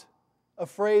stopped a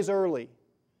phrase early.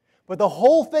 But the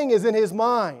whole thing is in his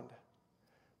mind.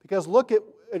 Because look at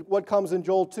what comes in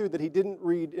Joel 2 that he didn't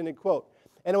read in a quote.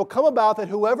 "And it will come about that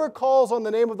whoever calls on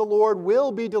the name of the Lord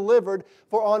will be delivered,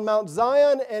 for on Mount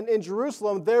Zion and in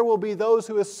Jerusalem there will be those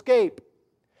who escape.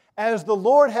 As the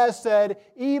Lord has said,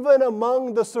 even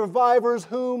among the survivors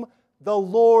whom the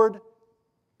Lord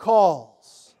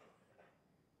calls.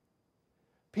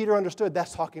 Peter understood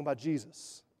that's talking about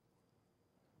Jesus.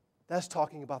 That's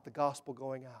talking about the gospel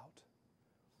going out.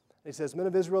 He says, men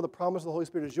of Israel, the promise of the Holy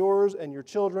Spirit is yours and your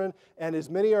children, and as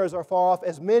many as are far off,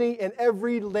 as many in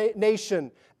every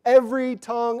nation, every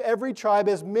tongue, every tribe,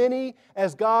 as many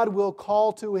as God will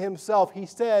call to Himself. He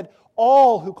said,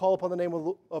 all who call upon the name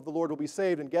of the Lord will be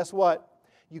saved. And guess what?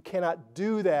 You cannot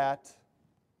do that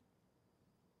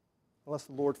unless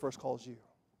the Lord first calls you.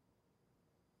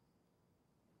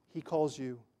 He calls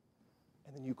you,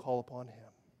 and then you call upon Him.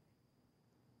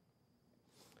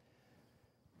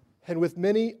 And with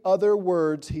many other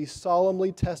words, he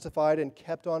solemnly testified and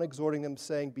kept on exhorting them,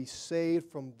 saying, be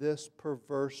saved from this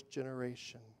perverse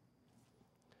generation.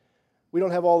 We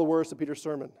don't have all the words to Peter's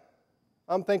sermon.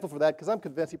 I'm thankful for that because I'm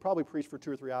convinced he probably preached for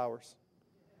 2 or 3 hours.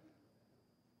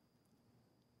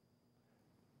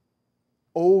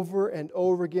 Over and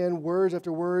over again, words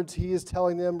after words, he is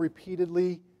telling them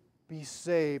repeatedly, be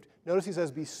saved. Notice he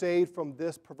says, be saved from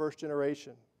this perverse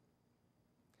generation.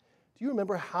 Do you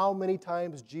remember how many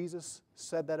times Jesus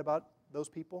said that about those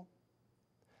people?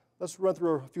 Let's run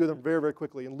through a few of them very, very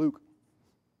quickly in Luke.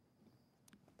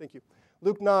 Thank you.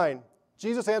 Luke 9.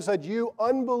 Jesus answered, you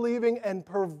unbelieving and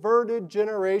perverted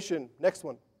generation. Next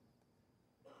one.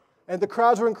 And the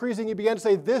crowds were increasing. He began to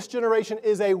say, this generation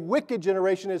is a wicked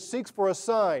generation. It seeks for a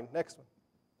sign. Next one.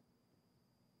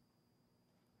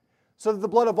 So that the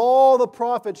blood of all the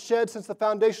prophets shed since the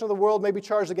foundation of the world may be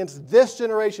charged against this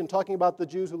generation, talking about the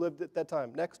Jews who lived at that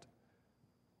time. Next.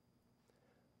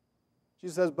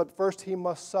 Jesus says, but first he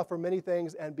must suffer many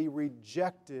things and be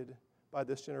rejected by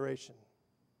this generation.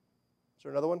 Is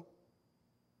there another one?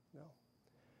 No.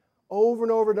 Over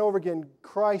and over and over again,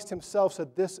 Christ himself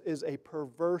said this is a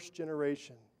perverse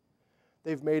generation.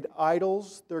 They've made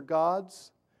idols their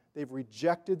gods. They've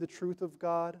rejected the truth of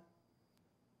God.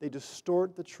 They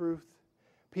distort the truth.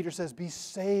 Peter says, be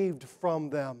saved from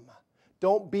them.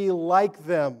 Don't be like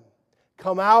them.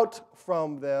 Come out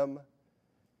from them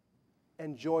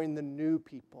and join the new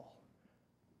people,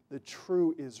 the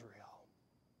true Israel,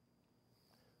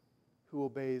 who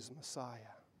obeys Messiah.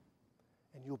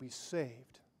 And you'll be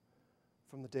saved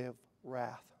from the day of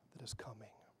wrath that is coming.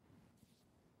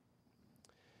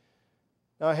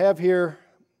 Now I have here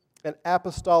an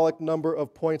apostolic number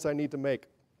of points I need to make.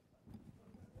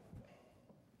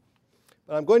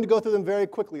 But I'm going to go through them very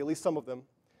quickly, at least some of them.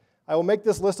 I will make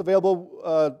this list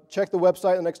available. Check the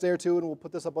website the next day or two, and we'll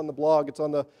put this up on the blog. It's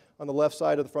on the left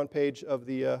side of the front page of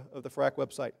the FRAC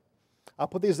website. I'll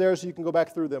put these there so you can go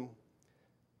back through them.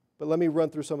 But let me run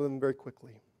through some of them very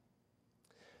quickly.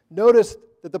 Notice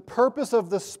that the purpose of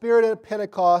the Spirit at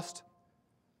Pentecost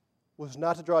was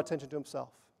not to draw attention to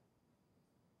himself,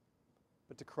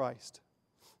 but to Christ.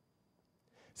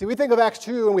 See, we think of Acts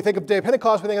 2 and we think of Day of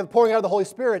Pentecost, we think of the pouring out of the Holy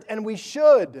Spirit, and we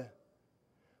should.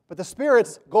 But the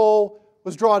Spirit's goal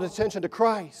was draw attention to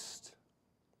Christ.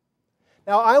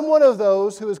 Now, I'm one of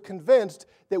those who is convinced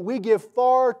that we give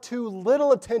far too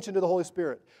little attention to the Holy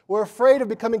Spirit. We're afraid of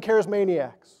becoming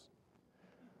charismaniacs.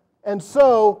 And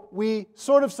so we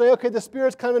sort of say, okay, the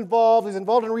Spirit's kind of involved. He's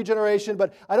involved in regeneration,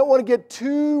 but I don't want to get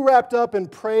too wrapped up in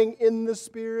praying in the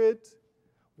Spirit,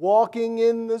 walking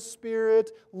in the Spirit,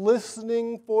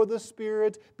 listening for the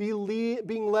Spirit,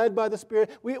 being led by the Spirit.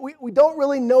 We don't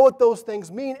really know what those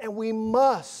things mean, and we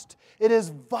must. It is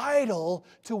vital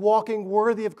to walking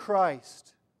worthy of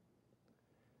Christ.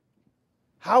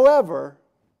 However,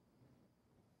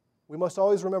 we must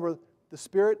always remember the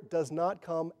Spirit does not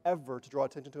come ever to draw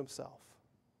attention to himself.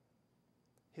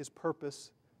 His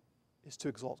purpose is to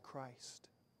exalt Christ.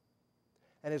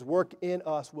 And his work in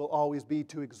us will always be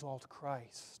to exalt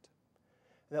Christ.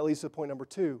 And that leads to point number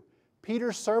 2.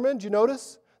 Peter's sermon, do you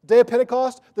notice? The day of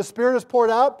Pentecost, the Spirit is poured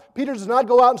out. Peter does not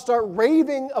go out and start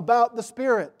raving about the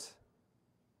Spirit.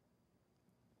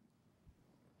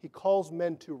 He calls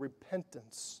men to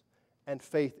repentance and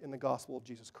faith in the gospel of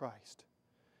Jesus Christ.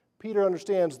 Peter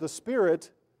understands the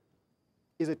Spirit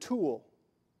is a tool,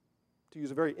 to use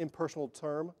a very impersonal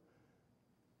term,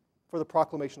 for the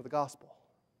proclamation of the gospel.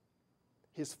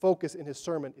 His focus in his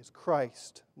sermon is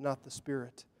Christ, not the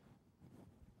Spirit.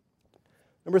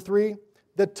 Number 3,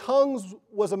 the tongues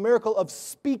was a miracle of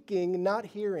speaking, not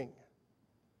hearing.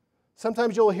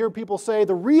 Sometimes you'll hear people say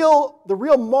the real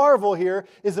marvel here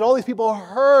is that all these people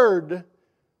heard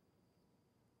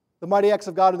the mighty acts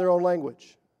of God in their own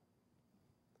language.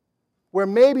 Where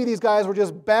maybe these guys were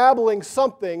just babbling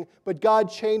something, but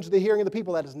God changed the hearing of the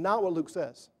people. That is not what Luke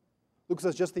says. Luke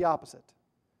says just the opposite.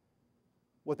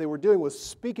 What they were doing was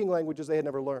speaking languages they had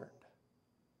never learned.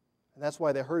 And that's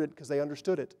why they heard it, because they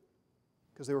understood it,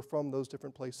 because they were from those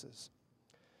different places.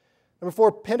 Number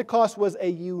 4, Pentecost was a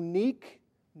unique,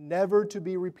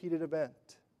 never-to-be-repeated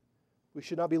event. We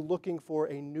should not be looking for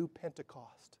a new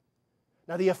Pentecost.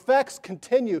 Now, the effects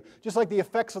continue, just like the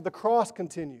effects of the cross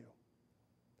continue.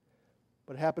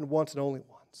 But it happened once and only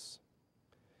once.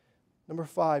 Number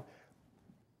 5,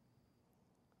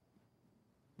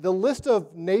 the list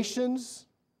of nations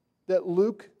that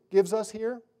Luke gives us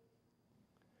here,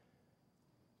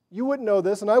 you wouldn't know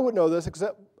this, and I wouldn't know this,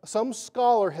 except some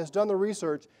scholar has done the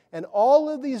research, and all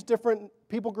of these different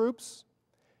people groups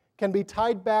can be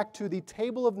tied back to the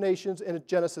table of nations in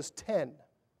Genesis 10.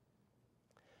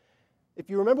 If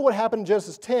you remember what happened in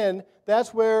Genesis 10,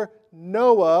 that's where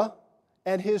Noah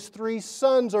and his 3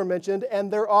 sons are mentioned and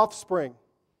their offspring.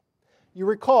 You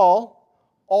recall,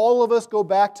 all of us go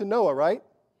back to Noah, right?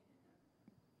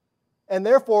 And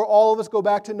therefore, all of us go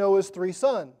back to Noah's 3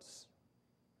 sons.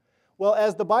 Well,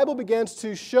 as the Bible begins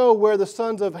to show where the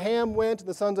sons of Ham went,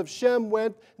 the sons of Shem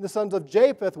went, and the sons of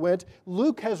Japheth went,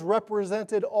 Luke has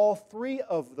represented all 3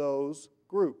 of those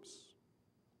groups.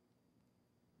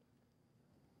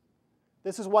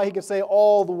 This is why he can say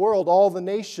all the world, all the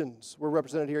nations were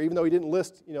represented here, even though he didn't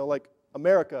list, like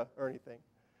America or anything.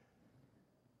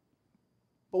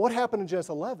 But what happened in Genesis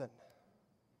 11?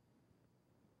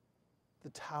 The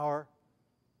Tower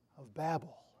of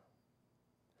Babel,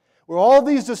 where all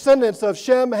these descendants of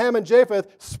Shem, Ham, and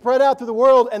Japheth spread out through the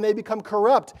world and they become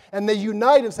corrupt and they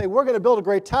unite and say, we're going to build a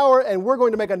great tower and we're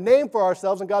going to make a name for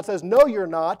ourselves. And God says, no, you're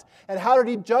not. And how did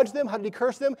he judge them? How did he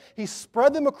curse them? He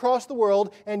spread them across the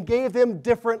world and gave them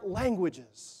different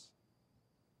languages.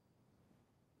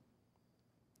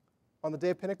 On the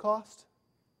day of Pentecost,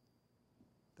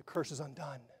 the curse is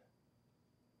undone.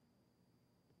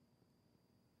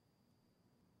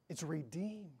 It's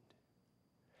redeemed.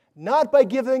 Not by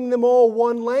giving them all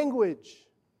one language,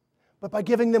 but by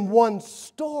giving them one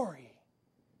story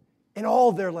in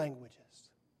all their languages.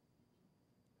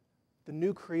 The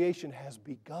new creation has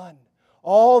begun.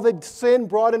 All the sin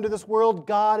brought into this world,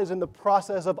 God is in the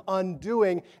process of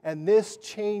undoing, and this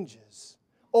changes,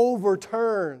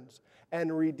 overturns,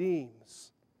 and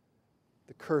redeems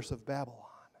the curse of Babylon.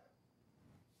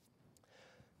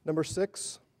 Number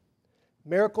 6,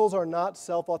 miracles are not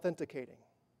self-authenticating.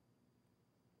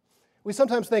 We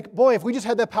sometimes think, boy, if we just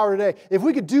had that power today, if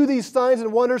we could do these signs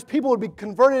and wonders, people would be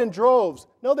converted in droves.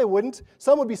 No, they wouldn't.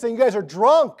 Some would be saying, you guys are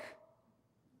drunk.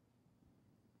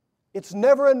 It's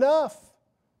never enough.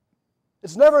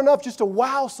 It's never enough just to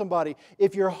wow somebody.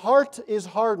 If your heart is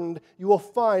hardened, you will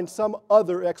find some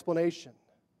other explanation.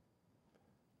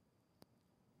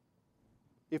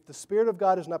 If the Spirit of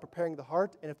God is not preparing the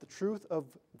heart, and if the truth of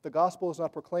the gospel is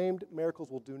not proclaimed,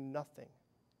 miracles will do nothing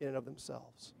in and of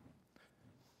themselves.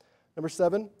 Number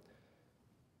 7,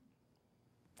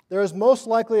 there is most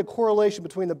likely a correlation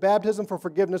between the baptism for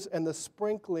forgiveness and the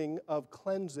sprinkling of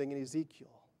cleansing in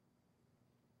Ezekiel.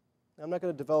 Now, I'm not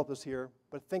going to develop this here,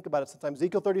 but think about it sometime.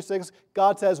 Ezekiel 36,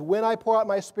 God says, when I pour out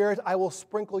my Spirit, I will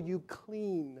sprinkle you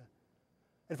clean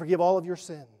and forgive all of your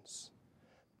sins.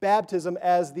 Baptism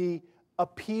as the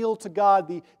appeal to God,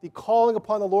 the calling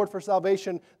upon the Lord for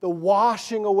salvation, the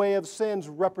washing away of sins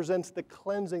represents the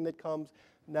cleansing that comes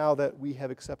now that we have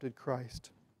accepted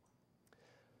Christ.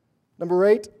 Number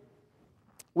 8,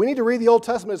 we need to read the Old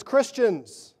Testament as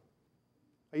Christians.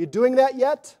 Are you doing that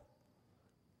yet?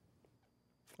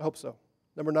 I hope so.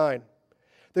 Number 9,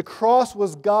 the cross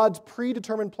was God's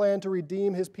predetermined plan to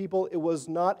redeem His people. It was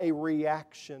not a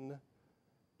reaction.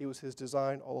 It was His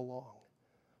design all along.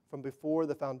 From before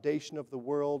the foundation of the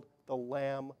world, the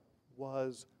Lamb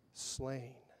was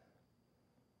slain.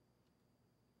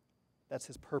 That's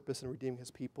His purpose in redeeming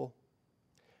His people.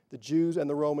 The Jews and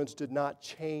the Romans did not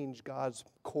change God's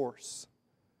course.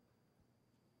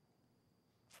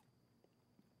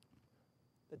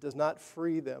 It does not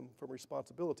free them from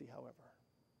responsibility, however.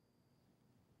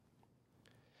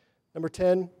 Number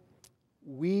 10,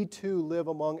 we too live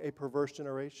among a perverse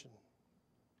generation.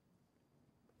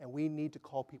 And we need to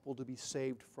call people to be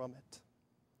saved from it.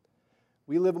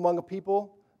 We live among a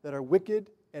people that are wicked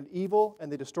and evil,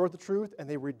 and they distort the truth, and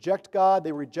they reject God,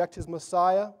 they reject His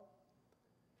Messiah.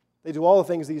 They do all the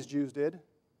things these Jews did.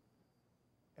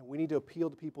 And we need to appeal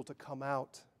to people to come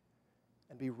out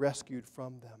and be rescued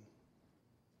from them.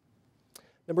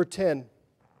 Number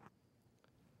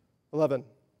 11.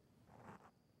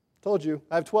 Told you,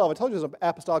 I have 12. I told you it was an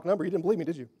apostolic number. You didn't believe me,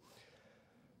 did you?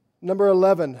 Number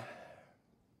 11. Do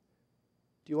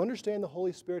you understand the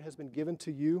Holy Spirit has been given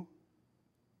to you?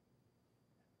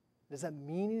 Does that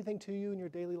mean anything to you in your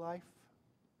daily life?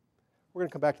 We're going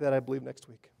to come back to that, I believe, next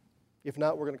week. If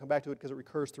not, we're going to come back to it because it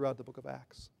recurs throughout the book of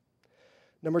Acts.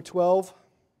 Number 12.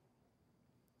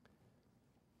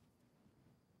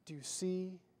 Do Do you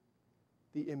see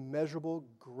the immeasurable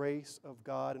grace of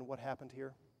God and what happened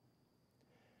here?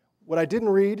 What I didn't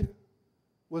read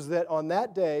was that on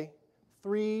that day,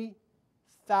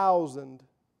 3,000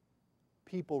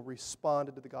 people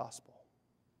responded to the gospel.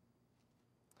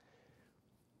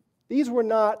 These were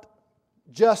not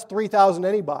just 3,000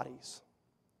 anybody's.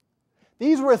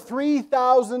 These were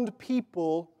 3,000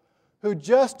 people who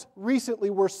just recently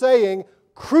were saying,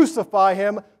 "Crucify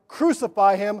him,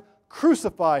 crucify him,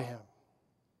 crucify him."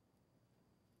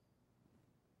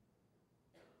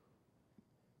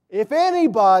 If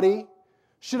anybody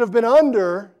should have been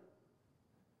under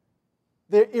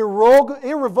the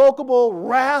irrevocable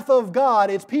wrath of God,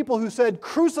 it's people who said,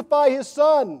 "Crucify His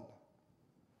Son."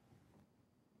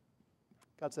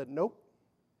 God said, "Nope.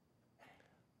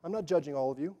 I'm not judging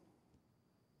all of you.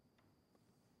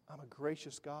 I'm a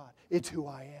gracious God. It's who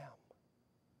I am."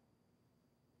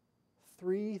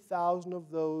 3,000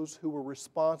 of those who were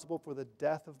responsible for the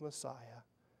death of Messiah,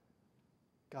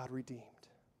 God redeemed.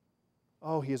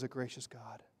 Oh, He is a gracious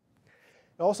God.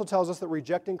 It also tells us that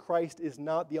rejecting Christ is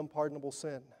not the unpardonable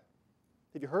sin.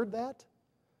 Have you heard that?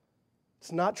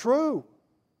 It's not true.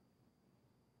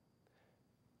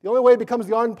 The only way it becomes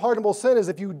the unpardonable sin is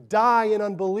if you die in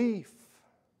unbelief.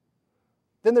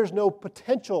 Then there's no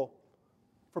potential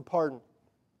for pardon.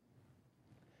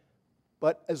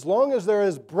 But as long as there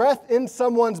is breath in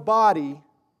someone's body,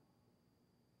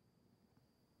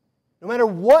 no matter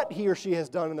what he or she has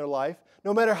done in their life,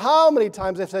 no matter how many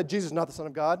times they've said, "Jesus is not the Son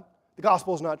of God, the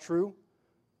gospel is not true,"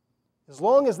 as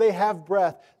long as they have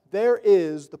breath, there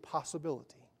is the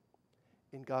possibility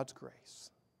in God's grace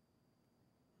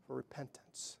for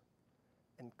repentance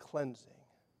and cleansing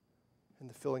and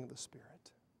the filling of the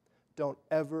Spirit. Don't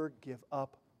ever give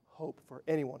up hope for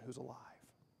anyone who's alive.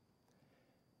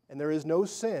 And there is no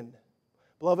sin.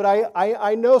 Beloved,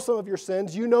 I know some of your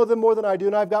sins. You know them more than I do,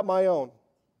 and I've got my own.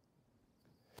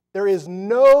 There is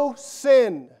no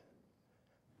sin,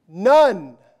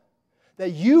 none,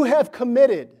 that you have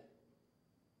committed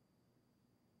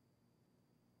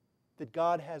that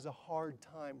God has a hard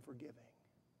time forgiving.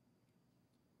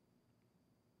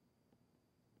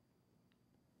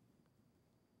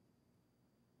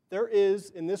 There is,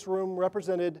 in this room,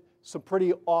 represented some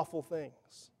pretty awful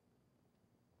things.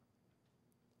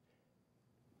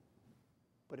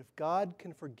 But if God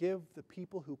can forgive the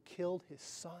people who killed His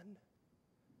Son,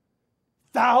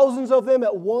 thousands of them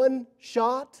at one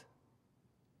shot,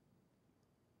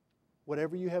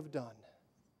 whatever you have done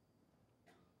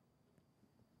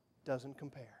doesn't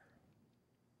compare.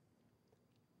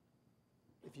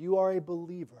 If you are a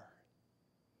believer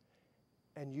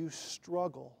and you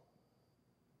struggle,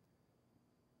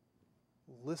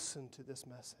 listen to this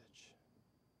message.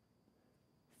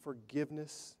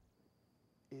 Forgiveness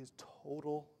is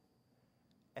total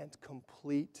and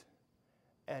complete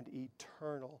and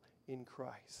eternal in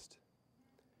Christ.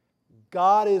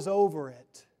 God is over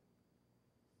it.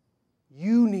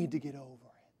 You need to get over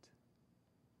it.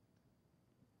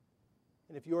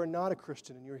 And if you are not a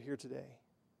Christian and you're here today,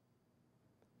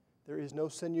 there is no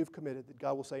sin you've committed that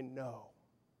God will say no.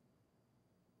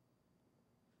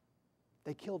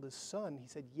 They killed His Son. He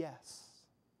said yes.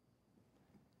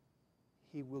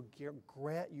 He will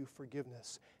grant you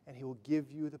forgiveness, and He will give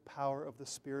you the power of the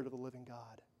Spirit of the living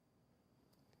God.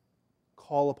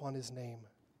 Call upon His name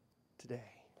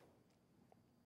today.